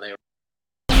was when they were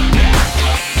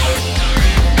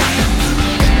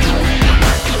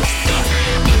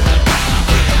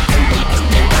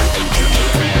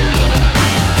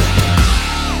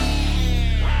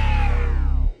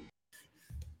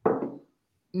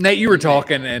Nate, you were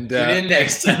talking, and Tune in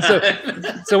next time.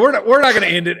 so we're not going to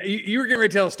end it. You were getting ready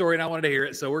to tell a story, and I wanted to hear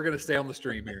it, so we're going to stay on the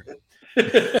stream here.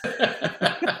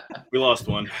 We lost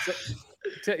one.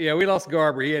 Yeah, we lost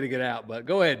Garber. He had to get out, but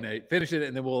go ahead, Nate. Finish it,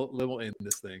 and then we'll end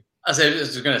this thing. I was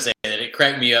just going to say that it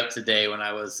cracked me up today when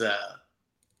I was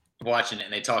watching it,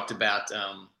 and they talked about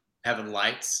having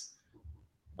lights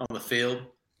on the field,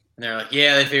 and they're like,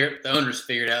 "Yeah, the owners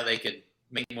figured out they could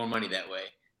make more money that way."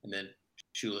 And then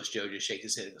Shoeless Joe just shakes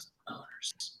his head and goes,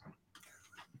 "Owners."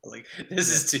 Like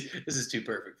this is too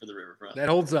perfect for the Riverfront. That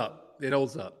holds up. It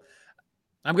holds up.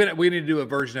 We need to do a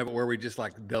version of it where we just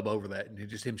like dub over that and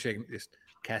just him shaking just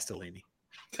Castellini.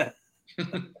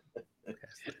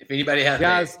 If anybody out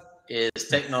there is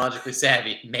technologically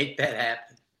savvy, make that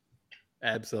happen.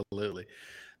 Absolutely.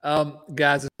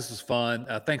 Guys, this was fun.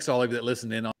 Thanks to all of you that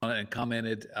listened in on it and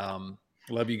commented.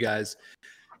 Love you guys.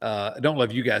 I don't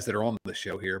love you guys that are on the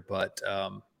show here, but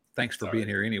thanks for being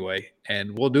here anyway.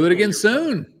 And we'll do it again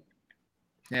soon.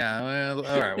 Yeah, well,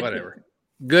 all right, whatever.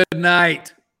 Good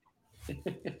night.